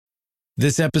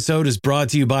This episode is brought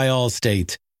to you by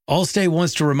Allstate. Allstate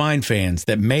wants to remind fans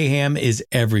that mayhem is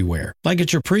everywhere, like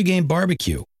at your pregame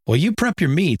barbecue. While you prep your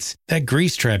meats, that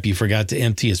grease trap you forgot to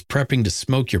empty is prepping to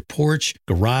smoke your porch,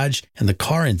 garage, and the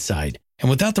car inside. And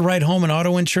without the right home and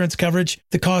auto insurance coverage,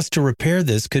 the cost to repair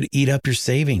this could eat up your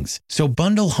savings. So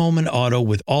bundle home and auto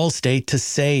with Allstate to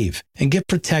save and get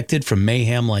protected from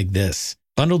mayhem like this.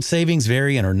 Bundled savings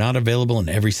vary and are not available in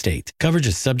every state. Coverage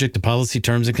is subject to policy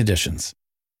terms and conditions.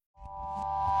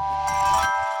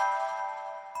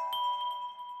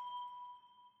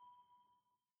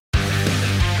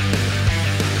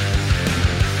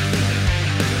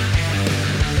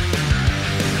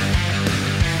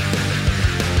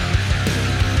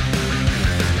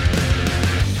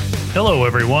 Hello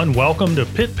everyone, welcome to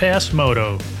Pit Pass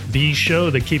Moto, the show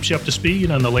that keeps you up to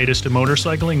speed on the latest in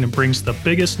motorcycling and brings the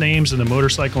biggest names in the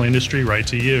motorcycle industry right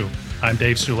to you. I'm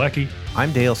Dave Sulecki.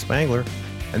 I'm Dale Spangler,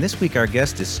 and this week our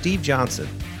guest is Steve Johnson,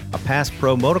 a past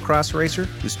pro motocross racer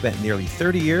who spent nearly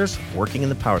 30 years working in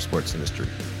the powersports industry.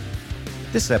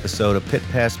 This episode of Pit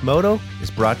Pass Moto is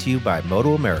brought to you by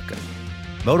Moto America.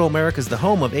 Moto America is the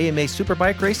home of AMA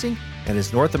Superbike Racing and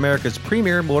is North America's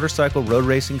premier motorcycle road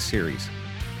racing series.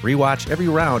 Rewatch every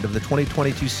round of the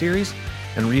 2022 series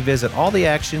and revisit all the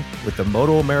action with the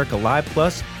Moto America Live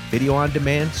Plus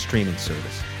video-on-demand streaming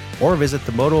service. Or visit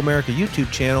the Moto America YouTube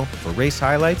channel for race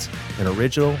highlights and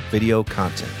original video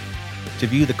content. To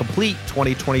view the complete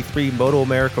 2023 Moto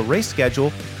America race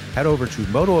schedule, head over to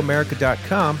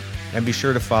motoamerica.com and be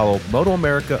sure to follow Moto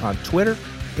America on Twitter,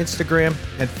 Instagram,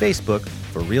 and Facebook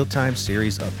for real-time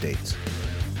series updates.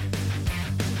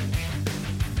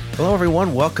 Hello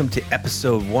everyone, welcome to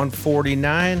episode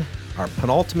 149, our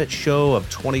penultimate show of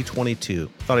 2022.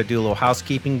 Thought I'd do a little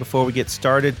housekeeping before we get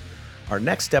started. Our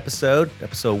next episode,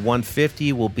 episode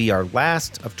 150, will be our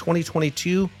last of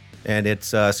 2022, and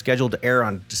it's scheduled to air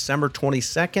on December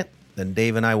 22nd. Then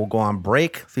Dave and I will go on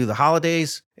break through the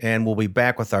holidays, and we'll be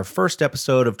back with our first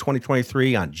episode of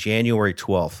 2023 on January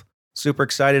 12th. Super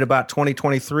excited about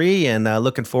 2023 and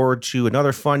looking forward to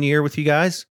another fun year with you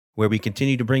guys, where we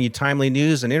continue to bring you timely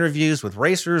news and interviews with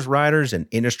racers, riders, and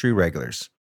industry regulars.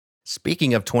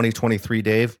 Speaking of 2023,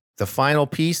 Dave, the final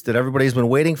piece that everybody's been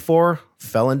waiting for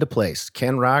fell into place.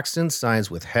 Ken Roczen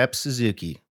signs with Hep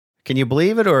Suzuki. Can you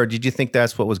believe it, or did you think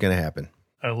that's what was going to happen?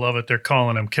 I love it. They're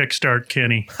calling him Kickstart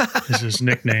Kenny is his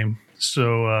nickname.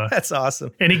 So that's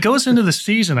awesome. And he goes into the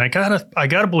season. I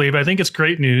gotta believe. I think it's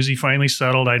great news. He finally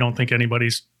settled. I don't think anybody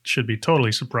should be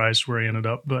totally surprised where he ended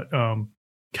up, but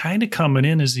kind of coming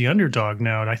in as the underdog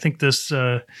now. And I think this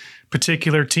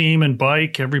particular team and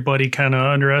bike, everybody kind of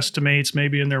underestimates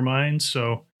maybe in their minds.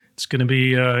 So it's going to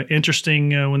be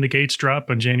interesting when the gates drop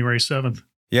on January 7th.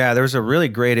 Yeah, there was a really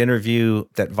great interview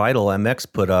that Vital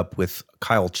MX put up with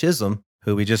Kyle Chisholm,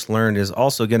 who we just learned is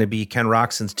also going to be Ken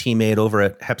Roczen's teammate over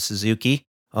at Hep Suzuki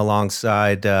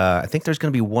alongside, I think there's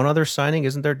going to be one other signing,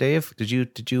 isn't there, Dave? Did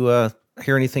you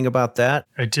hear anything about that?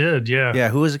 I did, yeah. Yeah,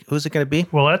 who's it going to be?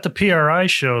 Well, at the PRI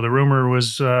show, the rumor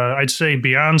was, I'd say,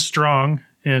 beyond strong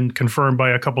and confirmed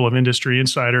by a couple of industry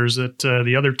insiders that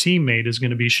the other teammate is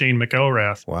going to be Shane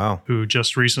McElrath. Wow. Who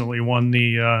just recently won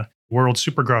the World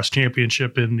Supercross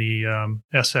Championship in the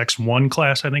SX1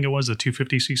 class, I think it was, the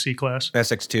 250cc class.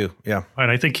 SX2, yeah.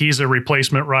 And I think he's a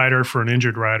replacement rider for an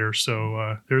injured rider.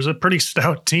 So there's a pretty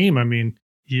stout team. I mean,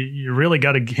 you really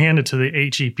got to hand it to the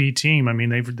HEP team. I mean,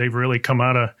 they've really come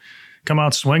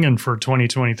out swinging for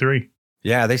 2023.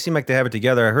 Yeah, they seem like they have it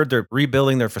together. I heard they're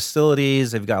rebuilding their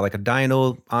facilities. They've got like a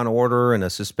dyno on order and a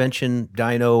suspension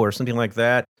dyno or something like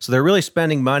that. So they're really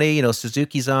spending money. You know,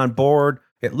 Suzuki's on board.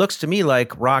 It looks to me like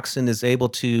Roczen is able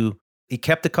to, he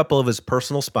kept a couple of his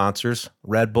personal sponsors,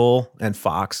 Red Bull and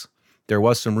Fox. There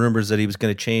was some rumors that he was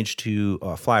going to change to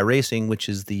Fly Racing, which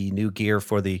is the new gear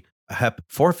for the HEP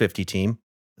 450 team.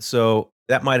 So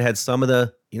that might have had some of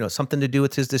the, something to do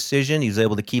with his decision. He was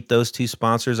able to keep those two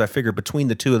sponsors. I figure between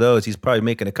the two of those, he's probably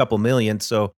making a couple million.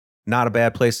 So not a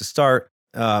bad place to start.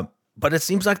 But it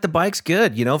seems like the bike's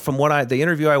good. From the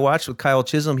interview I watched with Kyle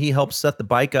Chisholm, he helped set the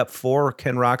bike up for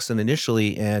Ken Roczen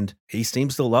initially, and he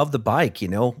seems to love the bike,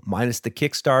 minus the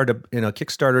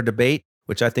Kickstarter debate,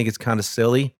 which I think is kind of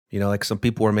silly. Like some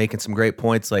people were making some great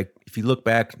points. Like if you look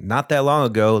back not that long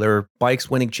ago, there were bikes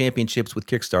winning championships with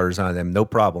Kickstarters on them, no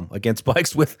problem, against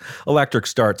bikes with electric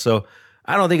start. So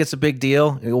I don't think it's a big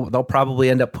deal. They'll probably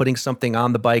end up putting something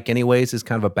on the bike anyways as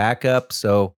kind of a backup.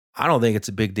 So I don't think it's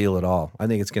a big deal at all. I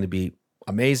think it's going to be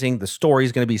amazing. The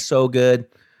story's going to be so good.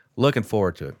 Looking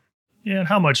forward to it. Yeah, and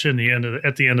how much at the end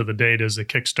of the day does the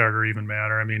Kickstarter even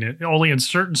matter? I mean, only in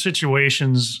certain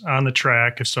situations on the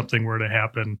track, if something were to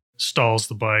happen, stalls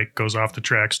the bike, goes off the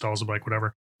track, stalls the bike,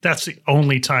 whatever. that's the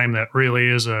only time that really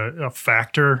is a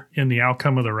factor in the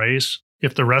outcome of the race.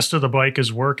 If the rest of the bike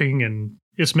is working and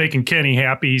it's making Kenny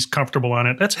happy, he's comfortable on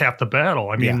it, that's half the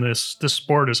battle. I mean, this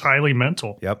sport is highly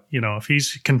mental. Yep. If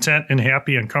he's content and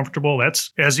happy and comfortable,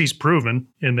 that's, as he's proven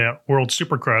in that World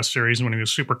Supercross series when he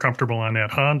was super comfortable on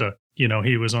that Honda,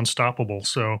 he was unstoppable.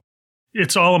 So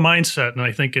it's all a mindset, and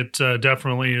I think it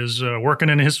definitely is working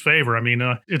in his favor. I mean,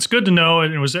 it's good to know,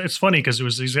 and it's funny because it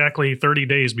was exactly 30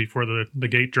 days before the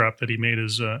gate drop that he made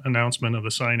his announcement of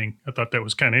the signing. I thought that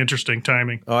was kind of interesting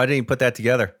timing. Oh, I didn't even put that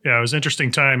together. Yeah, it was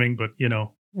interesting timing, but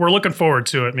we're looking forward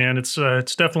to it, man. It's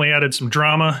definitely added some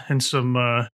drama and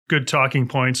some good talking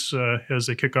points as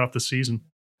they kick off the season.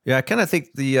 Yeah, I kind of think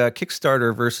the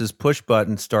Kickstarter versus push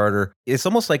button starter, it's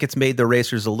almost like it's made the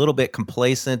racers a little bit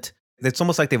complacent. It's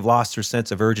almost like they've lost their sense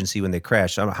of urgency when they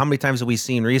crash. I don't know, how many times have we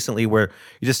seen recently where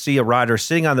you just see a rider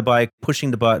sitting on the bike,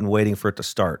 pushing the button, waiting for it to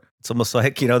start? It's almost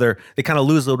like, they kind of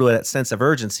lose a little bit of that sense of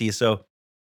urgency. So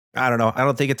I don't know. I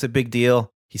don't think it's a big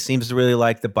deal. He seems to really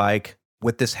like the bike.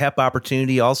 With this HEP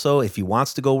opportunity also, if he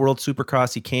wants to go World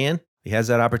Supercross, he can. He has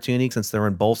that opportunity since they're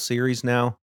in both series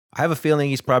now. I have a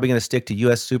feeling he's probably going to stick to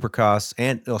US Supercross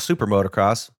and Super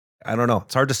Motocross. I don't know.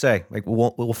 It's hard to say. Like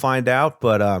we'll find out,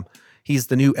 but he's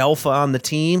the new alpha on the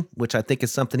team, which I think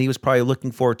is something he was probably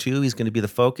looking for too. He's going to be the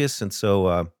focus. And so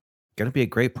going to be a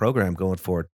great program going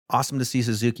forward. Awesome to see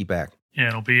Suzuki back. Yeah,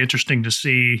 it'll be interesting to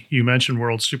see, you mentioned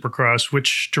World Supercross,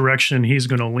 which direction he's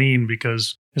going to lean,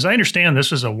 because as I understand,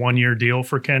 this is a 1-year deal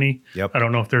for Kenny. Yep. I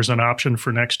don't know if there's an option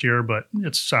for next year, but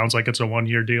it sounds like it's a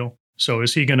 1-year deal. So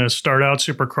is he going to start out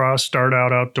Supercross, start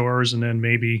out outdoors, and then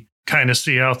maybe kind of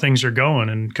see how things are going?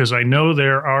 And because I know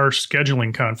there are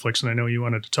scheduling conflicts, and I know you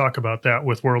wanted to talk about that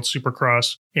with World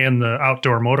Supercross and the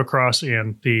outdoor motocross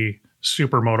and the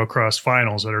Super Motocross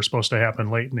finals that are supposed to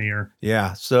happen late in the year.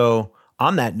 Yeah. So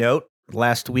on that note,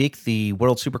 last week, the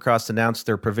World Supercross announced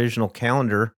their provisional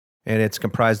calendar, and it's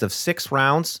comprised of 6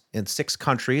 rounds in 6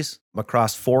 countries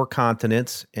across 4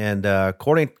 continents. And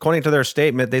according to their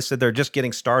statement, they said they're just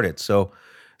getting started. So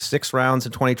 6 rounds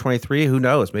in 2023, who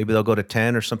knows? Maybe they'll go to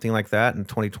 10 or something like that in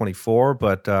 2024.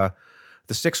 But the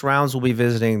 6 rounds will be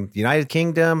visiting the United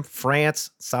Kingdom,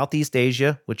 France, Southeast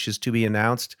Asia, which is to be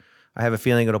announced. I have a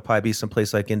feeling it'll probably be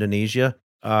someplace like Indonesia,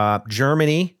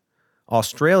 Germany,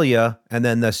 Australia, and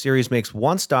then the series makes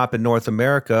one stop in North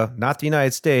America, not the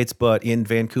United States, but in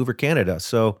Vancouver, Canada.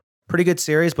 So pretty good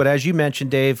series. But as you mentioned,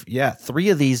 Dave, 3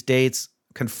 of these dates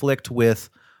conflict with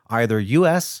either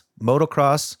US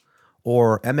motocross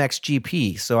or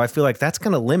MXGP. So I feel like that's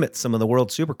going to limit some of the World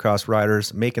Supercross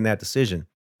riders making that decision.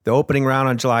 The opening round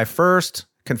on July 1st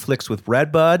conflicts with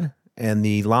Redbud and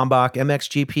the Lombok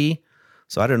MXGP.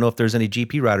 So I don't know if there's any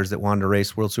GP riders that wanted to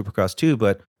race World Supercross 2,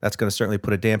 but that's going to certainly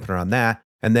put a dampener on that.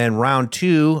 And then round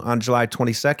 2 on July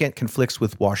 22nd conflicts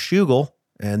with Washougal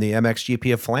and the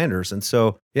MXGP of Flanders. And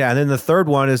so, and then the third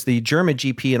one is the German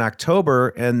GP in October,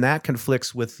 and that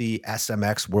conflicts with the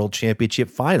SMX World Championship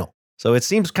final. So it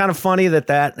seems kind of funny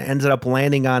that ended up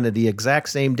landing on the exact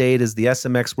same date as the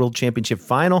SMX World Championship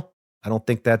final. I don't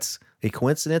think that's a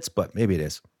coincidence, but maybe it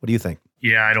is. What do you think?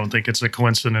 Yeah, I don't think it's a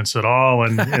coincidence at all.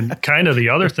 And kind of the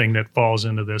other thing that falls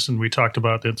into this, and we talked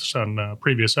about this on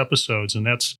previous episodes, and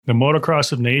that's the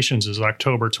Motocross of Nations is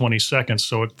October 22nd.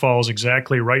 So it falls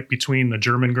exactly right between the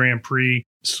German Grand Prix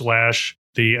 /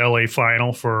 the LA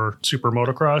final for Super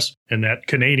Motocross and that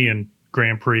Canadian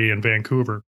Grand Prix in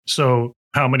Vancouver. So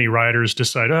how many riders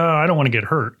decide, I don't want to get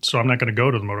hurt, so I'm not going to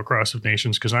go to the Motocross of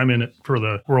Nations because I'm in it for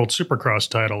the World Supercross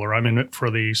title, or I'm in it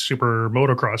for the Super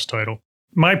Motocross title.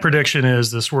 My prediction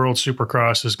is this World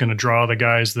Supercross is going to draw the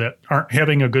guys that aren't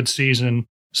having a good season,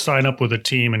 sign up with a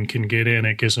team and can get in.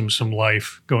 It gives them some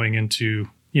life going into,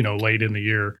 late in the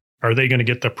year. Are they going to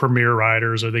get the premier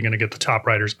riders? Are they going to get the top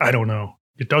riders? I don't know.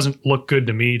 It doesn't look good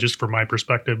to me just from my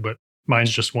perspective, but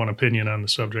mine's just one opinion on the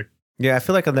subject. Yeah, I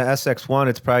feel like on the SX1,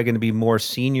 it's probably going to be more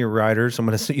senior riders. I'm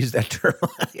going to use that term,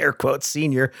 air quotes,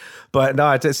 senior. But no,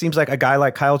 it seems like a guy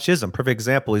like Kyle Chisholm, perfect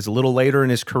example. He's a little later in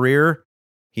his career.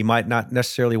 He might not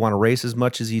necessarily want to race as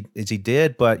much as he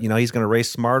did, but he's going to race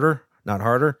smarter, not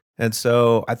harder. And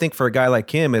so I think for a guy like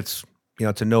him, it's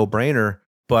it's a no-brainer.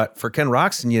 But for Ken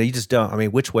Roczen, you just don't. I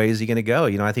mean, which way is he going to go?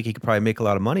 I think he could probably make a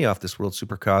lot of money off this World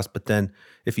Supercross. But then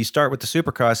if you start with the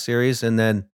Supercross series and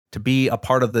then to be a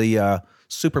part of the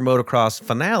Super Motocross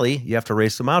finale, you have to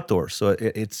race them outdoors. So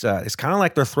it's kind of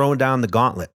like they're throwing down the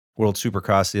gauntlet. World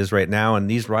Supercross is right now,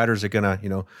 and these riders are gonna,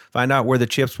 find out where the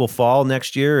chips will fall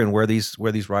next year and where these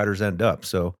riders end up.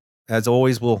 So as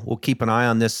always, we'll keep an eye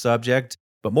on this subject.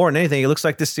 But more than anything, it looks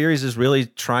like this series is really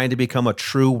trying to become a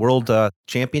true world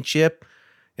championship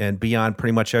and be on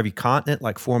pretty much every continent,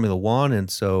 like Formula One. And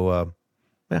so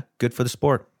yeah, good for the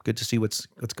sport. Good to see what's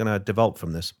going to develop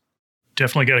from this.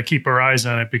 Definitely got to keep our eyes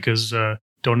on it because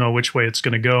don't know which way it's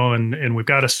going to go. And we've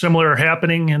got a similar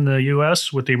happening in the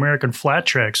U.S. with the American Flat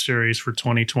Track Series for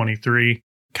 2023.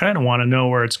 Kind of want to know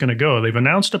where it's going to go. They've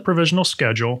announced a provisional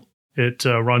schedule. It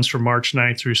runs from March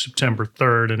 9th through September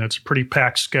 3rd, and it's a pretty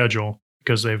packed schedule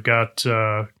because they've got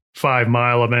 5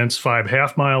 mile events, 5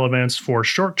 half-mile events, 4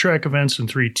 short track events, and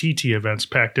 3 TT events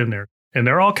packed in there. And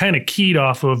they're all kind of keyed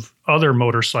off of other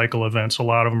motorcycle events. A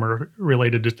lot of them are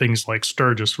related to things like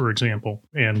Sturgis, for example,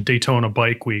 and Daytona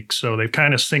Bike Week. So they've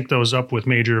kind of synced those up with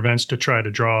major events to try to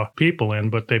draw people in.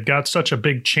 But they've got such a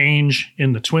big change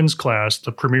in the Twins class,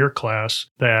 the Premier class,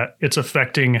 that it's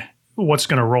affecting what's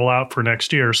going to roll out for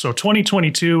next year. So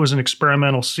 2022 was an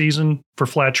experimental season for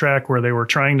Flat Track where they were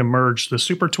trying to merge the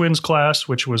Super Twins class,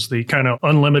 which was the kind of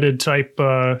unlimited type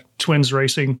Twins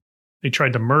racing. They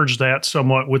tried to merge that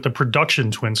somewhat with the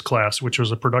Production Twins class, which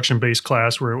was a production-based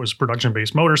class where it was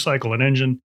production-based motorcycle and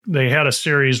engine. They had a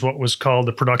series, what was called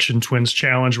the Production Twins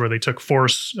Challenge, where they took 4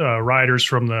 riders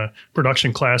from the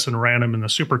production class and ran them in the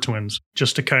Super Twins,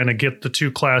 just to kind of get the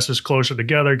two classes closer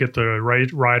together, get the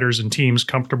riders and teams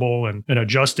comfortable and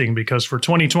adjusting, because for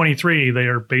 2023, they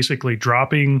are basically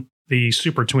dropping the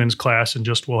Super Twins class and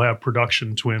just will have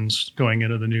Production Twins going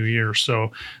into the new year.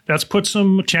 So that's put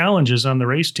some challenges on the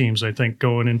race teams, I think,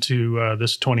 going into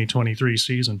this 2023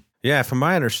 season. Yeah, from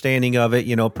my understanding of it,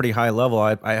 pretty high level.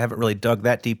 I haven't really dug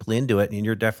that deeply into it, and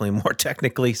you're definitely more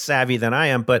technically savvy than I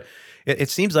am. But it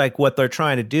seems like what they're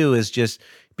trying to do is just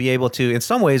be able to, in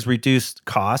some ways, reduce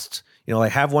costs.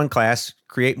 Like have one class,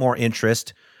 create more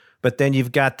interest, but then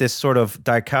you've got this sort of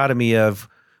dichotomy of,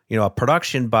 a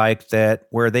production bike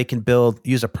where they can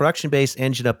use a production-based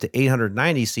engine up to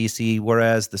 890 cc,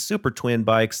 whereas the Super Twin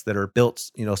bikes that are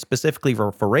built, specifically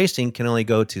for racing can only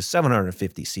go to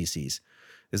 750 cc's.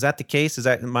 Is that the case? Is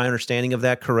that my understanding of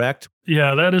that correct?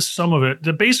 Yeah, that is some of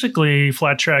it. Basically,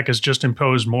 Flat Track has just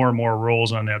imposed more and more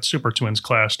rules on that Super Twins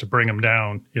class to bring them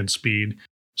down in speed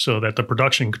so that the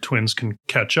Production Twins can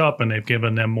catch up, and they've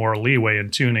given them more leeway in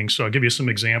tuning. So I'll give you some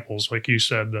examples. Like you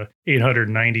said, the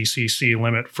 890 cc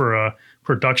limit for a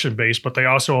production base, but they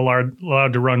also are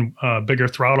allowed to run bigger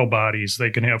throttle bodies. They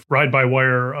can have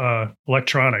ride-by-wire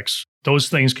electronics. Those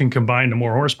things can combine to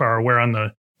more horsepower, where on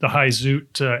the High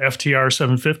Zoot FTR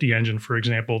 750 engine, for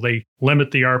example, they limit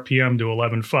the RPM to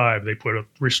 11.5. They put a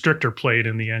restrictor plate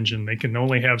in the engine. They can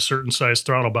only have certain size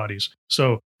throttle bodies.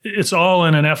 So it's all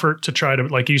in an effort to try to,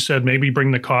 like you said, maybe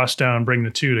bring the cost down, bring the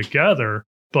two together.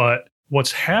 But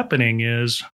what's happening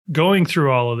is, going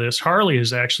through all of this, Harley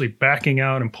is actually backing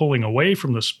out and pulling away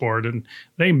from the sport, and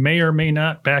they may or may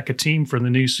not back a team for the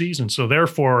new season. So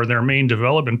therefore, their main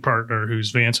development partner,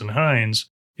 who's Vance and Hines,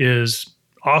 is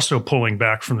also pulling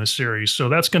back from the series. So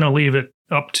that's going to leave it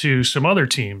up to some other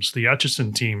teams. The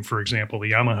Etchison team, for example,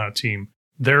 the Yamaha team,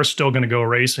 they're still going to go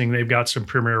racing. They've got some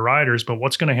premier riders, but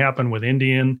what's going to happen with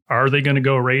Indian? Are they going to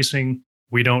go racing?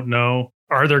 We don't know.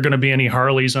 Are there going to be any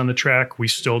Harleys on the track? We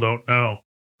still don't know.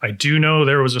 I do know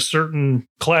there was a certain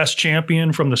class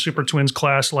champion from the Super Twins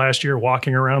class last year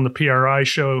walking around the PRI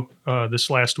show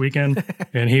this last weekend,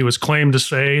 and he was claimed to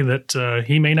say that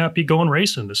he may not be going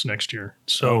racing this next year.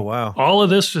 So wow. All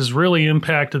of this has really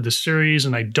impacted the series,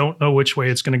 and I don't know which way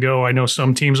it's going to go. I know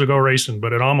some teams will go racing,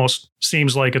 but it almost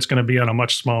seems like it's going to be on a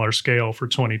much smaller scale for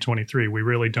 2023. We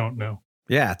really don't know.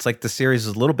 Yeah, it's like the series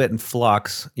is a little bit in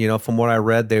flux. From what I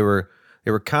read, they were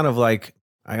kind of like,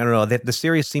 I don't know, the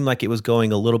series seemed like it was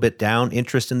going a little bit down.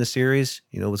 Interest in the series,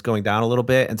 was going down a little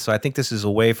bit. And so I think this is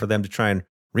a way for them to try and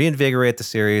reinvigorate the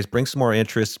series, bring some more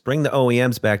interest, bring the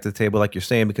OEMs back to the table, like you're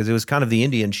saying, because it was kind of the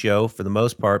Indian show for the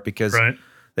most part, because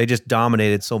they just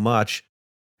dominated so much.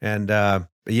 And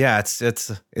yeah,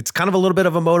 it's kind of a little bit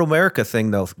of a Moto America thing,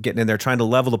 though, getting in there, trying to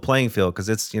level the playing field, because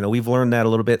it's, we've learned that a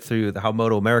little bit through how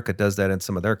Moto America does that in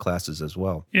some of their classes as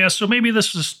well. Yeah, so maybe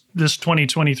this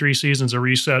 2023 season's a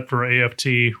reset for AFT.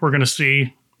 We're going to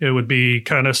see. It would be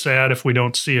kind of sad if we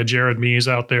don't see a Jared Mees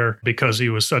out there, because he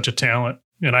was such a talent.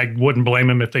 And I wouldn't blame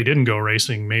him if they didn't go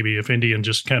racing. Maybe if Indian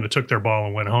just kind of took their ball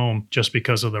and went home, just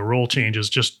because of the rule changes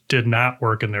just did not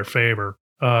work in their favor.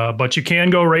 But you can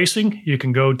go racing. You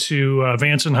can go to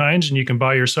Vance and Hines, and you can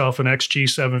buy yourself an XG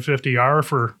 750R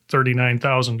for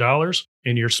 $39,000,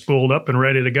 and you're spooled up and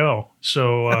ready to go.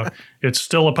 So it's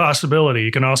still a possibility.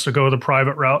 You can also go the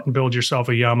private route and build yourself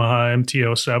a Yamaha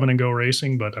MT-07 and go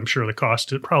racing, but I'm sure the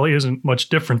cost, it probably isn't much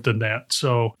different than that.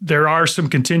 So there are some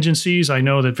contingencies. I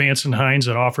know that Vance and Hines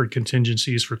had offered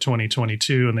contingencies for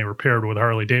 2022, and they were paired with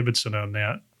Harley Davidson on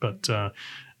that. But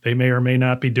they may or may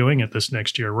not be doing it this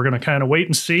next year. We're going to kind of wait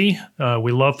and see.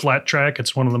 We love flat track.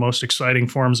 It's one of the most exciting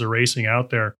forms of racing out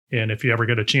there. And if you ever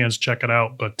get a chance, check it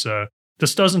out. But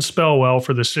this doesn't spell well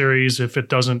for the series if it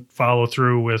doesn't follow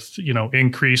through with,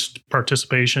 increased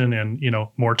participation and,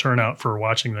 more turnout for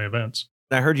watching the events.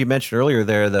 I heard you mention earlier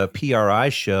there the PRI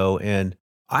show, and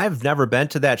I've never been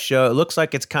to that show. It looks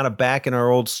like it's kind of back in our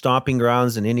old stomping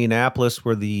grounds in Indianapolis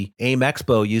where the AIM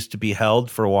Expo used to be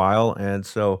held for a while. And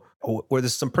so where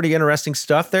there's some pretty interesting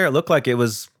stuff there. It looked like it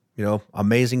was,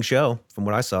 amazing show from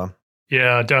what I saw.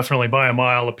 Yeah, definitely by a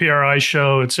mile. The PRI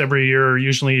show, it's every year,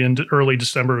 usually in early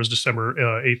December. It was December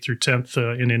 8th through 10th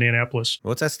in Indianapolis.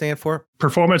 What's that stand for?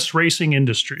 Performance Racing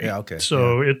Industry. Yeah, okay.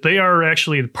 So they are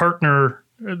actually the partner.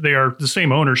 They are the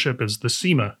same ownership as the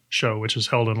SEMA show, which is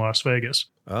held in Las Vegas.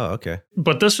 Oh, okay.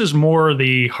 But this is more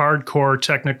the hardcore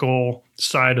technical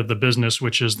side of the business,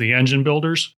 which is the engine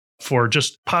builders for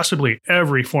just possibly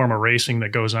every form of racing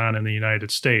that goes on in the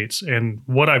United States. And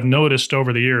what I've noticed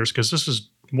over the years, because this is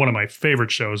one of my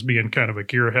favorite shows, being kind of a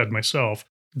gearhead myself,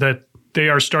 that they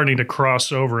are starting to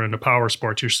cross over into power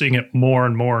sports. You're seeing it more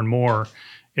and more and more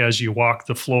as you walk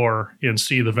the floor and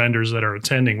see the vendors that are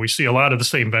attending. We see a lot of the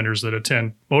same vendors that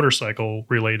attend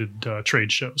motorcycle-related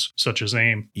trade shows, such as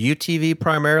AIM. UTV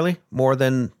primarily, more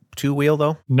than two-wheel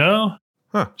though? No.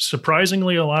 Huh.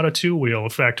 Surprisingly, a lot of two-wheel. In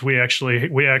fact, we actually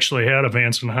had a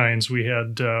Vance and Hines. We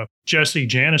had Jesse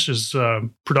Janis's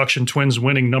Production Twins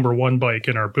winning #1 bike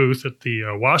in our booth at the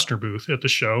Wasner booth at the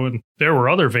show, and there were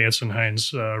other Vance and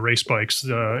Hines race bikes.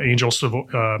 Angel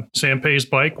Sampay's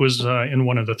bike was in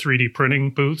one of the 3D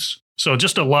printing booths. So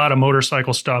just a lot of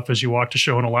motorcycle stuff as you walk the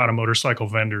show, and a lot of motorcycle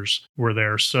vendors were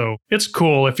there. So it's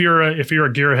cool if you're a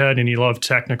gearhead and you love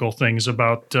technical things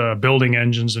about building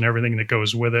engines and everything that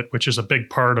goes with it, which is a big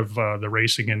part of the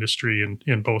racing industry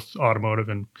in both automotive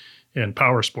and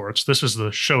power sports. This is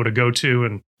the show to go to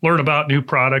and learn about new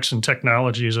products and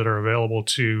technologies that are available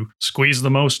to squeeze the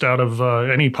most out of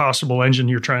any possible engine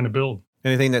you're trying to build.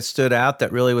 Anything that stood out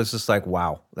that really was just like,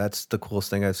 wow, that's the coolest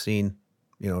thing I've seen,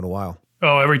 in a while?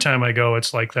 Oh, every time I go,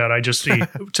 it's like that. I just see,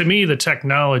 to me, the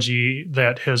technology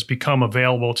that has become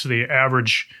available to the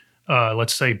average,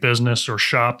 let's say, business or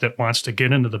shop that wants to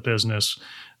get into the business,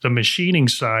 the machining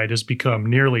side has become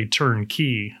nearly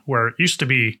turnkey, where it used to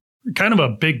be kind of a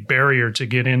big barrier to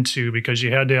get into because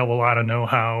you had to have a lot of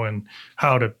know-how and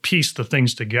how to piece the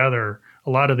things together. A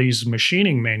lot of these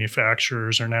machining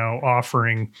manufacturers are now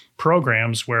offering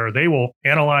programs where they will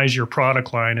analyze your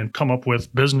product line and come up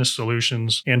with business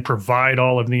solutions and provide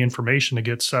all of the information to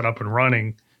get set up and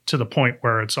running to the point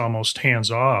where it's almost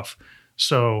hands off.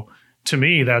 So to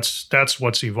me, that's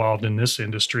what's evolved in this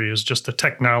industry, is just the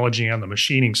technology on the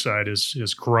machining side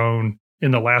is grown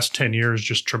in the last 10 years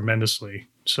just tremendously.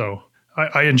 So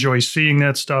I enjoy seeing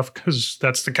that stuff because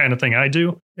that's the kind of thing I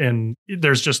do. And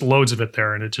there's just loads of it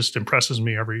there, and it just impresses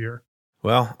me every year.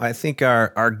 Well, I think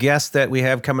our guest that we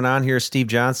have coming on here, Steve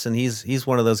Johnson, he's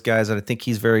one of those guys that I think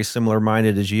he's very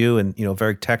similar-minded as you and,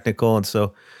 very technical. And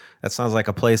so that sounds like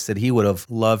a place that he would have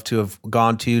loved to have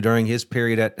gone to during his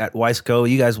period at Wiseco.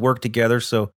 You guys work together,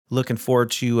 so looking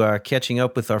forward to catching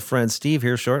up with our friend Steve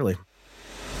here shortly.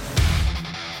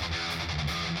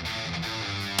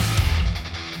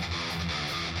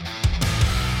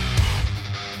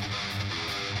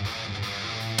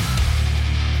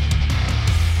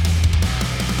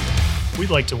 We'd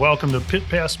like to welcome to Pit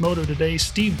Pass Moto today,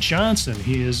 Steve Johnson.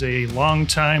 He is a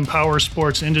longtime power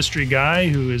sports industry guy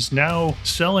who is now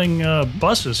selling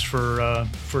buses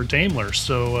for Daimler.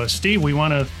 So, Steve, we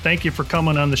want to thank you for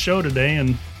coming on the show today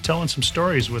and telling some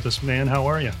stories with us, man. How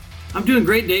are you? I'm doing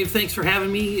great, Dave. Thanks for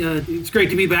having me. It's great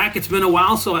to be back. It's been a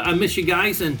while, so I miss you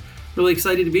guys and really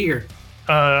excited to be here.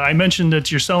 I mentioned that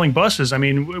you're selling buses. I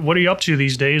mean, what are you up to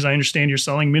these days? I understand you're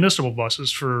selling municipal buses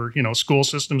for, school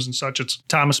systems and such. It's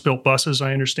Thomas Built Buses,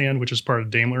 I understand, which is part of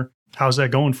Daimler. How's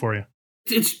that going for you?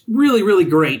 It's really, really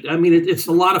great. I mean, it's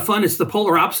a lot of fun. It's the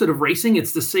polar opposite of racing.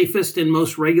 It's the safest and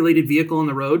most regulated vehicle on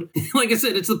the road. Like I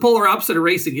said, it's the polar opposite of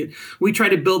racing. We try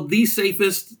to build the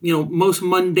safest, most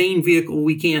mundane vehicle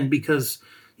we can because,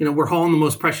 we're hauling the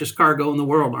most precious cargo in the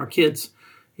world, our kids.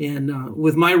 And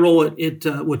with my role at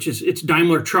it's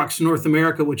Daimler Trucks North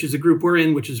America, which is a group we're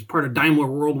in, which is part of Daimler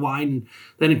Worldwide, and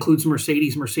that includes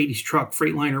Mercedes Truck,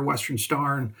 Freightliner, Western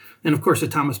Star, and of course the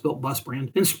Thomas Built Bus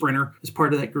brand, and Sprinter is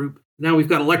part of that group. Now we've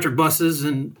got electric buses,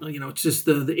 and it's just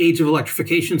the age of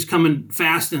electrification is coming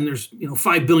fast, and there's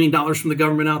 $5 billion from the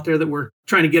government out there that we're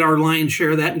trying to get our lion's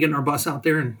share of that and getting our bus out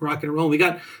there and rocking and rolling. We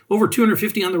got over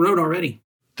 250 on the road already.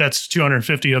 That's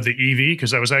 250 of the EV,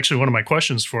 because that was actually one of my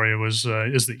questions for you was,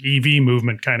 is the EV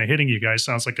movement kind of hitting you guys?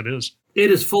 Sounds like it is.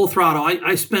 It is full throttle.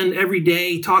 I spend every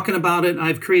day talking about it.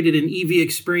 I've created an EV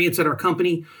experience at our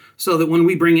company so that when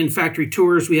we bring in factory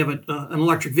tours, we have an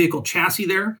electric vehicle chassis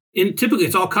there. And typically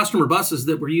it's all customer buses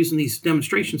that we're using these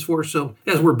demonstrations for. So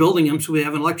as we're building them, so we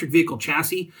have an electric vehicle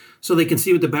chassis so they can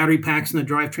see what the battery packs and the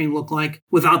drivetrain look like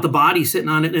without the body sitting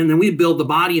on it. And then we build the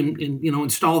body and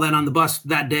install that on the bus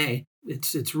that day.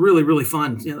 It's really, really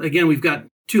fun. Again, we've got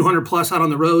 200 plus out on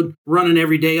the road, running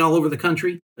every day all over the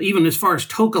country. Even as far as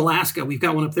Tok, Alaska, we've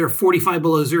got one up there, 45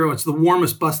 below zero. It's the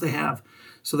warmest bus they have.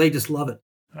 So they just love it.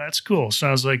 That's cool.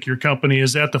 Sounds like your company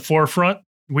is at the forefront.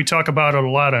 We talk about it a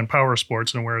lot on Power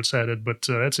Sports and where it's headed, but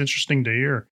that's interesting to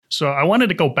hear. So I wanted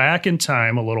to go back in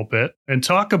time a little bit and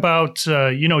talk about,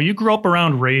 you grew up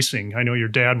around racing. I know your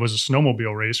dad was a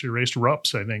snowmobile racer. He raced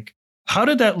Rups, I think. How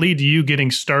did that lead to you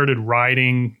getting started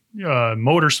riding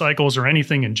motorcycles or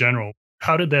anything in general?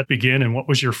 How did that begin, and what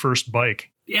was your first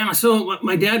bike? Yeah, so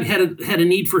my dad had a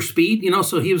need for speed,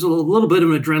 so he was a little bit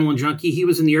of an adrenaline junkie. He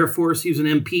was in the Air Force. He was an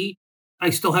MP. I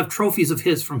still have trophies of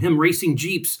his from him racing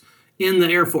Jeeps in the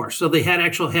Air Force. So they had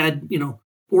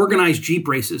organized Jeep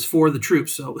races for the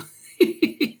troops. So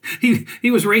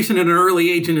he was racing at an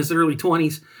early age in his early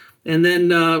 20s. And then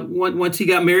once he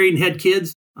got married and had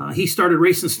kids, he started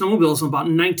racing snowmobiles in about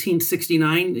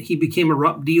 1969. He became a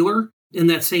Rupp dealer in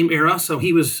that same era. So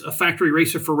he was a factory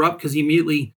racer for Rupp because he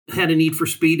immediately had a need for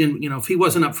speed. And, if he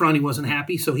wasn't up front, he wasn't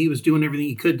happy. So he was doing everything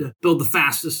he could to build the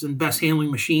fastest and best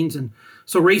handling machines. And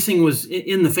so racing was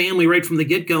in the family right from the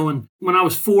get-go. And when I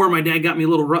was 4, my dad got me a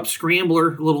little Rupp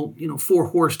Scrambler, a little,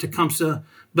 4-horse Tecumseh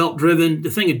belt-driven.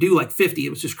 The thing would do like 50. It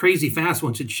was just crazy fast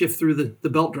once it'd shift through the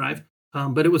belt drive.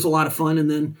 But it was a lot of fun.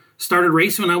 And then started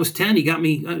racing when I was 10. He got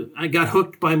me, I got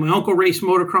hooked by my uncle raced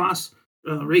motocross.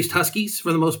 Raced Huskies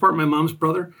for the most part, my mom's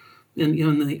brother, in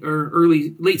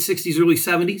the late 60s, early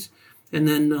 70s. And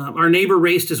then our neighbor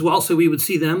raced as well, so we would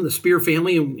see them, the Spear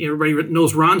family, and everybody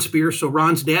knows Ron Spear, so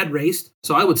Ron's dad raced.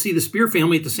 So I would see the Spear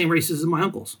family at the same races as my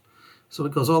uncles. So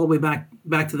it goes all the way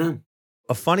back to them.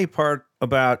 A funny part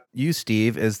about you,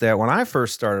 Steve, is that when I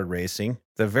first started racing,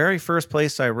 the very first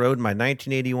place I rode my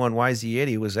 1981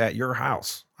 YZ80 was at your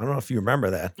house. I don't know if you remember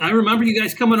that. I remember you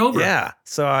guys coming over. Yeah.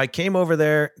 So I came over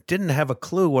there, didn't have a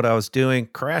clue what I was doing,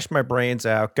 crashed my brains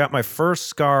out, got my first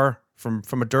scar from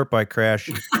a dirt bike crash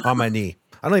on my knee.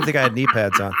 I don't even think I had knee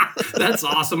pads on. That's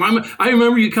awesome. I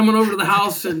remember you coming over to the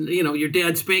house and, your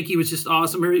dad Spanky was just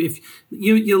awesome. If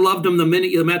you loved him the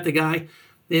minute you met the guy.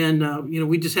 And,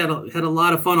 we just had a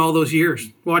lot of fun all those years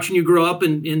watching you grow up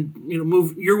and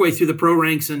move your way through the pro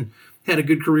ranks and had a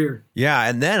good career. Yeah.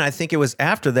 And then I think it was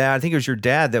after that, I think it was your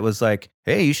dad that was like,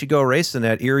 hey, you should go racing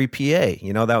at Erie, PA.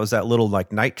 That was that little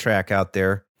night track out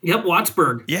there. Yep.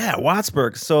 Wattsburg. Yeah.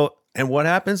 Wattsburg. So, and what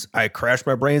happens? I crashed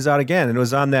my brains out again. And it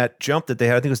was on that jump that they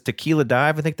had. I think it was Tequila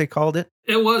Dive. I think they called it.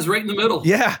 It was right in the middle.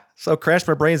 Yeah. So crashed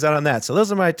my brains out on that. So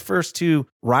those are my first 2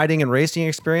 riding and racing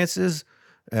experiences.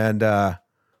 And,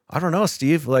 I don't know,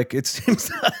 Steve, it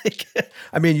seems like,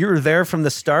 you were there from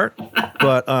the start,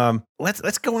 but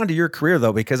let's go on to your career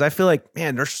though, because I feel like,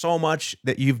 man, there's so much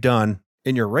that you've done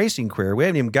in your racing career. We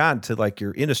haven't even gotten to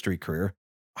your industry career.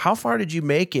 How far did you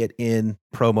make it in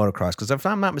pro motocross? Because if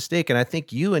I'm not mistaken, I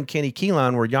think you and Kenny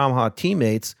Keelan were Yamaha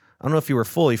teammates. I don't know if you were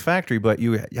fully factory, but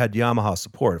you had Yamaha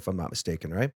support, if I'm not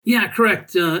mistaken, right? Yeah,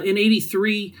 correct. In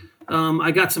 83,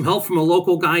 I got some help from a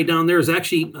local guy down there. It's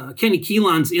actually Kenny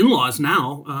Keelan's in-laws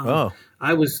now.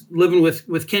 I was living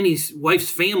with Kenny's wife's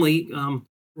family.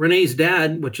 Renee's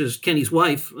dad, which is Kenny's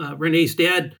wife, Renee's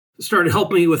dad started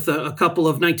helping me with a couple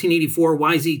of 1984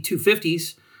 YZ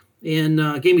 250s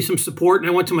and gave me some support. And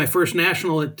I went to my first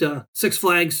national at Six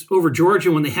Flags over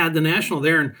Georgia when they had the national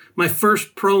there. And my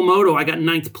first pro moto, I got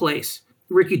 9th place.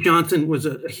 Ricky Johnson was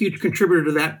a huge contributor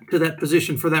to that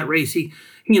position for that race. He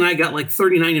and I got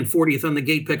 39 and 40th on the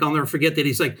gate pick. I'll never forget that.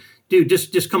 He's like, dude,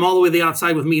 just come all the way to the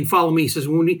outside with me and follow me. He says,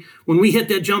 when we hit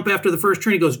that jump after the first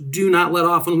turn, he goes, do not let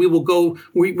off, and we will go.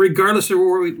 Regardless of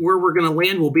where we're going to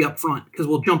land, we'll be up front because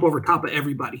we'll jump over top of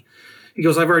everybody. He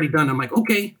goes, I've already done it. I'm like,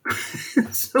 okay.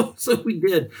 so we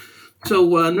did.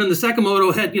 So and then the second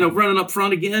moto had running up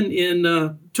front again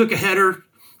and took a header.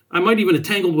 I might even have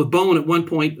tangled with Bowen at one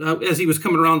point as he was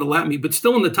coming around to lap me, but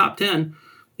still in the top 10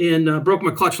 and broke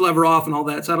my clutch lever off and all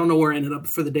that. So I don't know where I ended up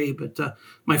for the day, but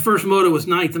my first moto was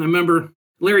 9th. And I remember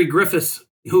Larry Griffiths,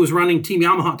 who was running Team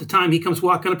Yamaha at the time, he comes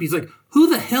walking up. He's like, who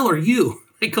the hell are you?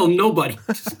 I call nobody.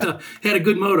 Just had a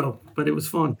good moto, but it was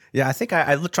fun. Yeah, I think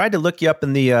I tried to look you up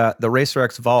in the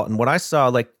RacerX vault. And what I saw,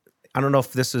 I don't know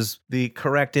if this is the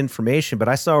correct information, but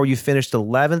I saw where you finished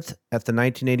 11th at the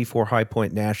 1984 High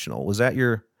Point National. Was that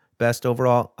your best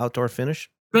overall outdoor finish?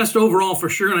 Best overall for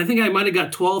sure. And I think I might have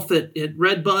got 12th at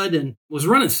Redbud and was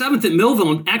running 7th at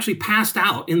Millville and actually passed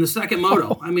out in the second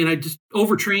moto. I mean, I just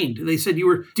overtrained. They said you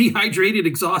were dehydrated,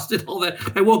 exhausted, all that.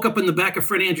 I woke up in the back of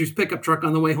Fred Andrews' pickup truck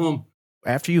on the way home.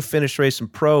 After you finished racing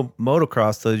pro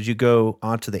motocross, though, did you go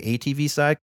onto the ATV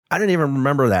side? I didn't even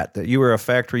remember that you were a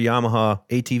factory Yamaha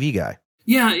ATV guy.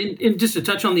 Yeah, and just to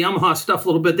touch on the Yamaha stuff a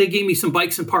little bit, they gave me some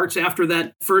bikes and parts after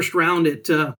that first round at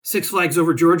Six Flags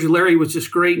over Georgia. Larry was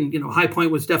just great, and High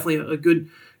Point was definitely a good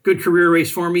career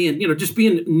race for me. And just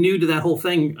being new to that whole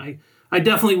thing, I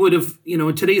definitely would have,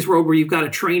 in today's world where you've got a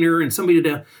trainer and somebody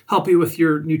to help you with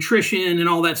your nutrition and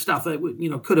all that stuff,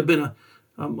 that could have been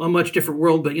a much different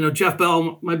world. But Jeff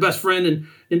Bell, my best friend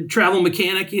and travel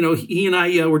mechanic, he and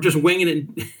I were just winging it.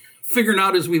 And figuring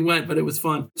out as we went, but it was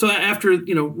fun. So after,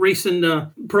 racing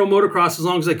pro motocross as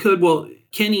long as I could, well,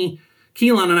 Kenny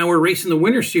Keelan and I were racing the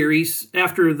Winter Series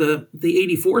after the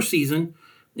 84 season.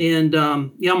 And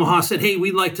Yamaha said, hey,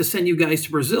 we'd like to send you guys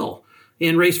to Brazil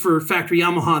and race for factory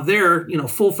Yamaha there,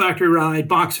 full factory ride,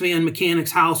 box van,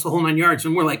 mechanics, house, the whole 9 yards.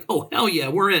 And we're like, oh, hell yeah,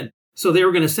 we're in. So they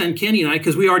were going to send Kenny and I,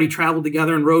 because we already traveled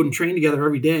together and rode and trained together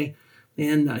every day.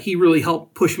 And he really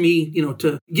helped push me,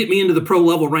 to get me into the pro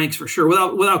level ranks for sure.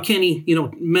 Without Kenny,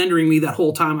 mentoring me that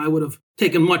whole time, I would have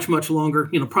taken much, much longer,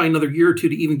 probably another year or two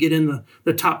to even get in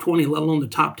the top 20, let alone the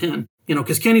top 10.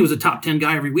 Because Kenny was a top 10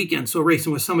 guy every weekend. So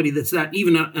racing with somebody that's that,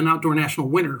 even an outdoor national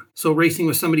winner. So racing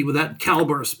with somebody with that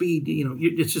caliber of speed,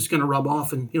 it's just going to rub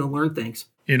off and, learn things.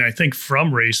 And I think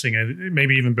from racing, and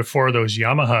maybe even before those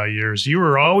Yamaha years, you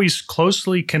were always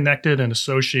closely connected and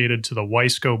associated to the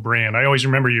Wiseco brand. I always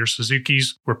remember your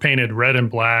Suzukis were painted red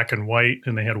and black and white,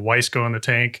 and they had Wiseco on the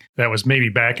tank. That was maybe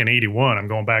back in 81. I'm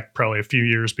going back probably a few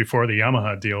years before the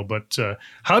Yamaha deal. But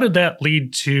how did that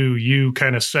lead to you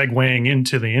kind of segueing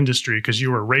into the industry? Because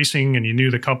you were racing and you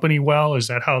knew the company well. Is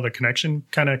that how the connection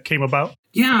kind of came about?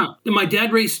 Yeah. My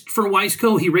dad raced for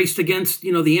Wiseco. He raced against,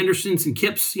 the Andersons and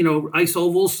Kips, ice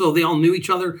ovals. So they all knew each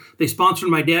other. They sponsored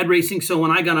my dad racing. So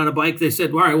when I got on a bike, they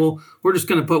said, all right, well, we're just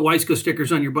going to put Wiseco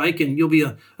stickers on your bike and you'll be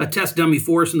a test dummy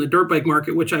for us in the dirt bike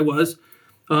market, which I was.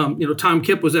 Tom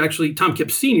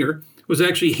Kipp Sr. was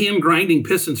actually hand grinding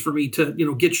pistons for me to,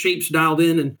 get shapes dialed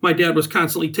in. And my dad was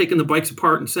constantly taking the bikes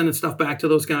apart and sending stuff back to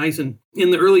those guys. And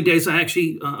in the early days, I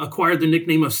actually acquired the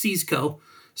nickname of Seizco.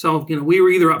 So, we were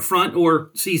either up front or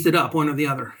seized it up, one or the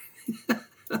other.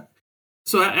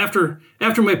 So after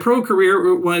my pro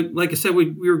career, like I said,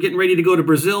 we were getting ready to go to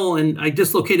Brazil, and I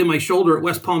dislocated my shoulder at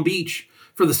West Palm Beach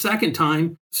for the second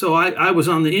time. So I was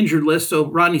on the injured list.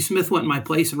 So Rodney Smith went in my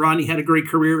place, and Rodney had a great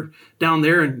career down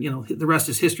there, and the rest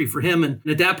is history for him. And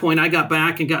at that point, I got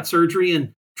back and got surgery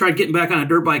and tried getting back on a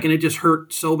dirt bike, and it just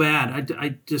hurt so bad.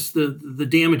 I just the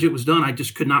damage it was done, I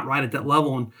just could not ride at that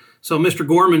level. And so Mr.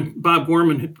 Gorman, Bob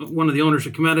Gorman, one of the owners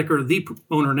of Comedic, or the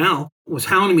owner now, was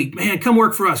hounding me, man, come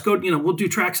work for us. Go, we'll do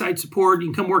trackside support. You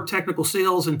can come work technical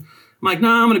sales. And I'm like,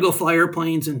 no, I'm going to go fly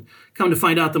airplanes. And come to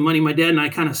find out, the money my dad and I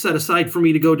kind of set aside for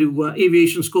me to go to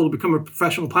aviation school to become a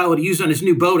professional pilot to use on his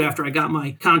new boat after I got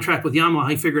my contract with Yamaha.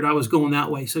 He figured I was going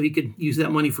that way, so he could use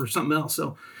that money for something else.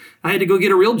 So I had to go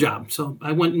get a real job. So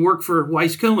I went and worked for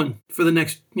Wiseco, and for the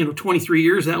next 23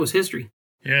 years, that was history.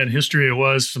 Yeah, in history, it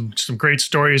was some great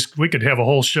stories. We could have a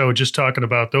whole show just talking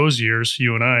about those years,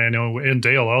 you and I know, and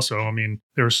Dale also. I mean,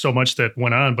 there was so much that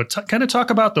went on, but kind of talk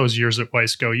about those years at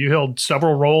Wiseco. You held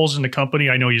several roles in the company.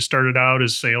 I know you started out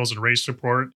as sales and race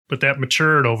support, but that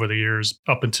matured over the years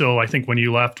up until, I think, when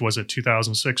you left, was it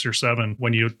 2006 or 7,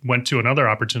 when you went to another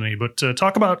opportunity. But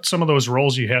talk about some of those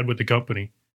roles you had with the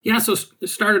company. Yeah, so it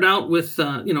started out with,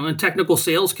 in technical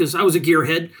sales, because I was a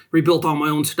gearhead, rebuilt all my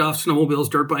own stuff, snowmobiles,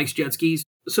 dirt bikes, jet skis.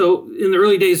 So in the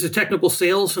early days of technical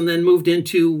sales, and then moved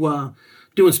into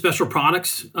doing special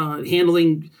products,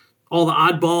 handling all the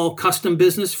oddball custom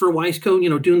business for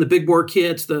Wiseco, doing the big bore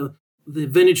kits, the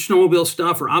vintage snowmobile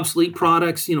stuff or obsolete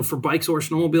products, for bikes or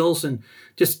snowmobiles, and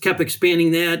just kept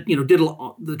expanding that, did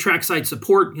the trackside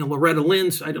support, Loretta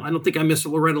Lynn's. I don't think I missed a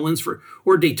Loretta Lynn's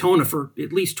or Daytona for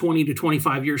at least 20 to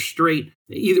 25 years straight.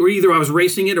 Either I was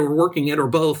racing it or working it or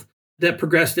both. That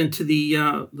progressed into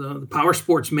the power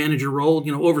sports manager role,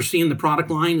 overseeing the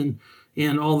product line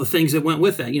and all the things that went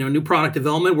with that, new product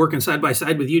development, working side by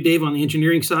side with you, Dave, on the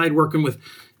engineering side, working with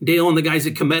Dale and the guys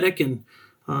at Comedic and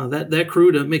that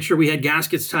crew to make sure we had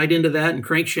gaskets tied into that and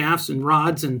crankshafts and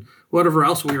rods and whatever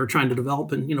else we were trying to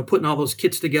develop, and putting all those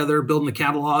kits together, building the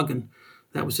catalog, and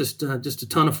that was just a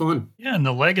ton of fun. Yeah, and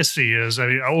the legacy is,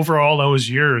 over all those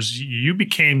years, you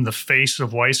became the face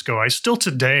of Wiseco. I still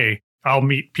today I'll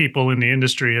meet people in the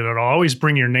industry that'll always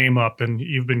bring your name up, and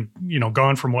you've been,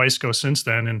 gone from Wiseco since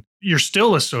then, and you're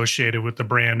still associated with the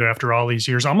brand after all these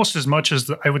years, almost as much as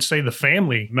I would say the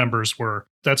family members were.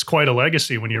 That's quite a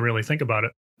legacy when you really think about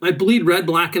it. I bleed red,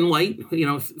 black, and white.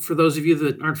 For those of you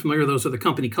that aren't familiar, those are the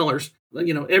company colors.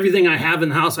 Everything I have in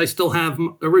the house, I still have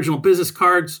original business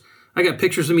cards. I got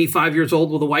pictures of me 5 years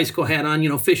old with a Wiseco hat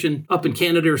on, fishing up in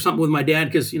Canada or something with my dad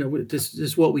because, this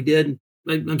is what we did.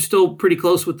 I'm still pretty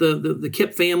close with the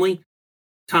Kip family.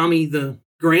 Tommy, the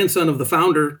grandson of the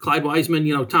founder, Clyde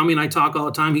Wiseman, Tommy and I talk all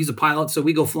the time. He's a pilot, so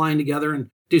we go flying together and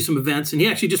do some events. And he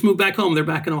actually just moved back home. They're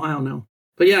back in Ohio now.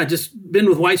 But yeah, just been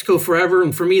with Wiseco forever.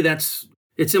 And for me,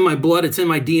 it's in my blood. It's in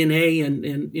my DNA.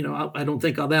 And I don't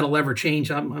think that'll ever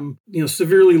change. I'm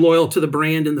severely loyal to the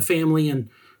brand and the family. And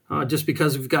just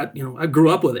because we've got, I grew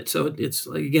up with it. So it's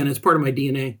part of my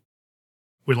DNA.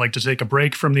 We'd like to take a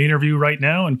break from the interview right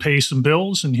now and pay some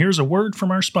bills. And here's a word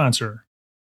from our sponsor.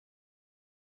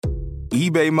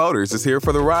 eBay Motors is here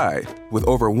for the ride. With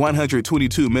over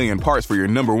 122 million parts for your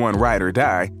number one ride or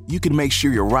die, you can make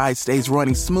sure your ride stays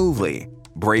running smoothly.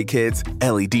 Brake kits,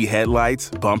 LED headlights,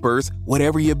 bumpers,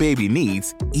 whatever your baby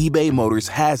needs, eBay Motors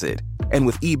has it. And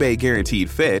with eBay Guaranteed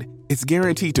Fit, it's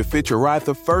guaranteed to fit your ride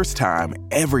the first time,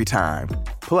 every time.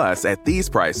 Plus, at these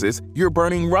prices, you're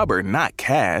burning rubber, not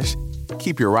cash.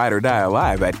 Keep your ride or die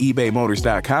alive at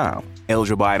ebaymotors.com.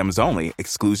 Eligible items only.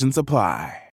 Exclusions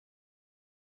apply.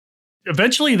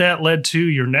 Eventually, that led to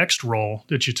your next role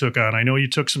that you took on. I know you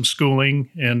took some schooling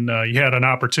and you had an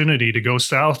opportunity to go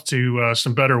south to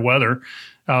some better weather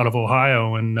out of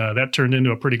Ohio, and that turned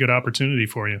into a pretty good opportunity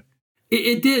for you.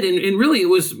 It did, and really it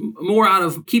was more out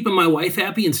of keeping my wife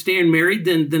happy and staying married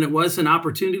than it was an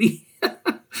opportunity.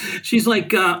 She's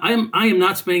like, I am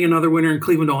not spending another winter in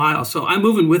Cleveland, Ohio, so I'm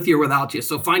moving with you or without you,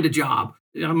 so find a job.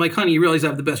 I'm like, honey, you realize I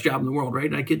have the best job in the world,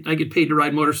 right? I get paid to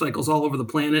ride motorcycles all over the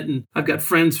planet, and I've got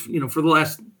friends, for the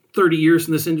last 30 years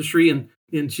in this industry, and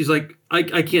she's like,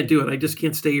 I can't do it. I just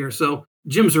can't stay here. So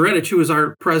Jim Zaretich, who was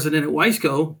our president at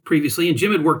Wiseco previously, and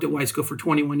Jim had worked at Wiseco for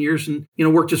 21 years and,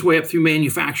 worked his way up through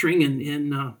manufacturing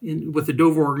and with the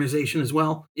Dover organization as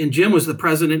well. And Jim was the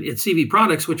president at CV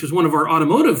Products, which was one of our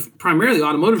primarily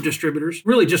automotive distributors,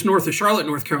 really just north of Charlotte,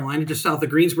 North Carolina, just south of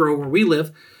Greensboro where we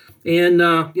live. And,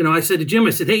 I said to Jim,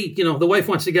 hey, the wife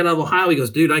wants to get out of Ohio. He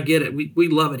goes, dude, I get it. We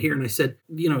love it here. And I said,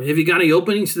 have you got any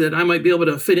openings that I might be able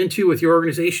to fit into with your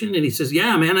organization? And he says,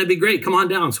 yeah, man, that'd be great. Come on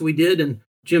down. So we did. And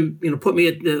Jim, put me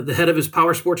at the head of his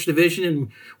power sports division.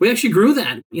 And we actually grew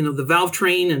that, the valve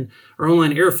train and our own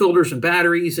line air filters and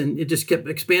batteries. And it just kept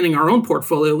expanding our own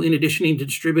portfolio in addition to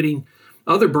distributing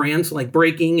other brands like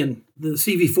braking and the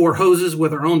CV4 hoses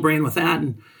with our own brand with that.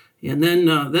 And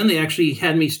then they actually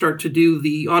had me start to do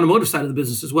the automotive side of the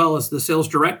business as well as the sales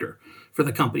director for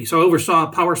the company. So I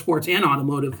oversaw power sports and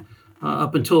automotive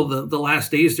up until the last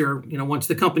days there. Once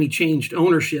the company changed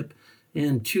ownership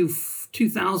in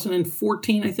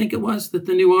 2014, I think it was, that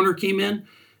the new owner came in,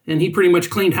 and he pretty much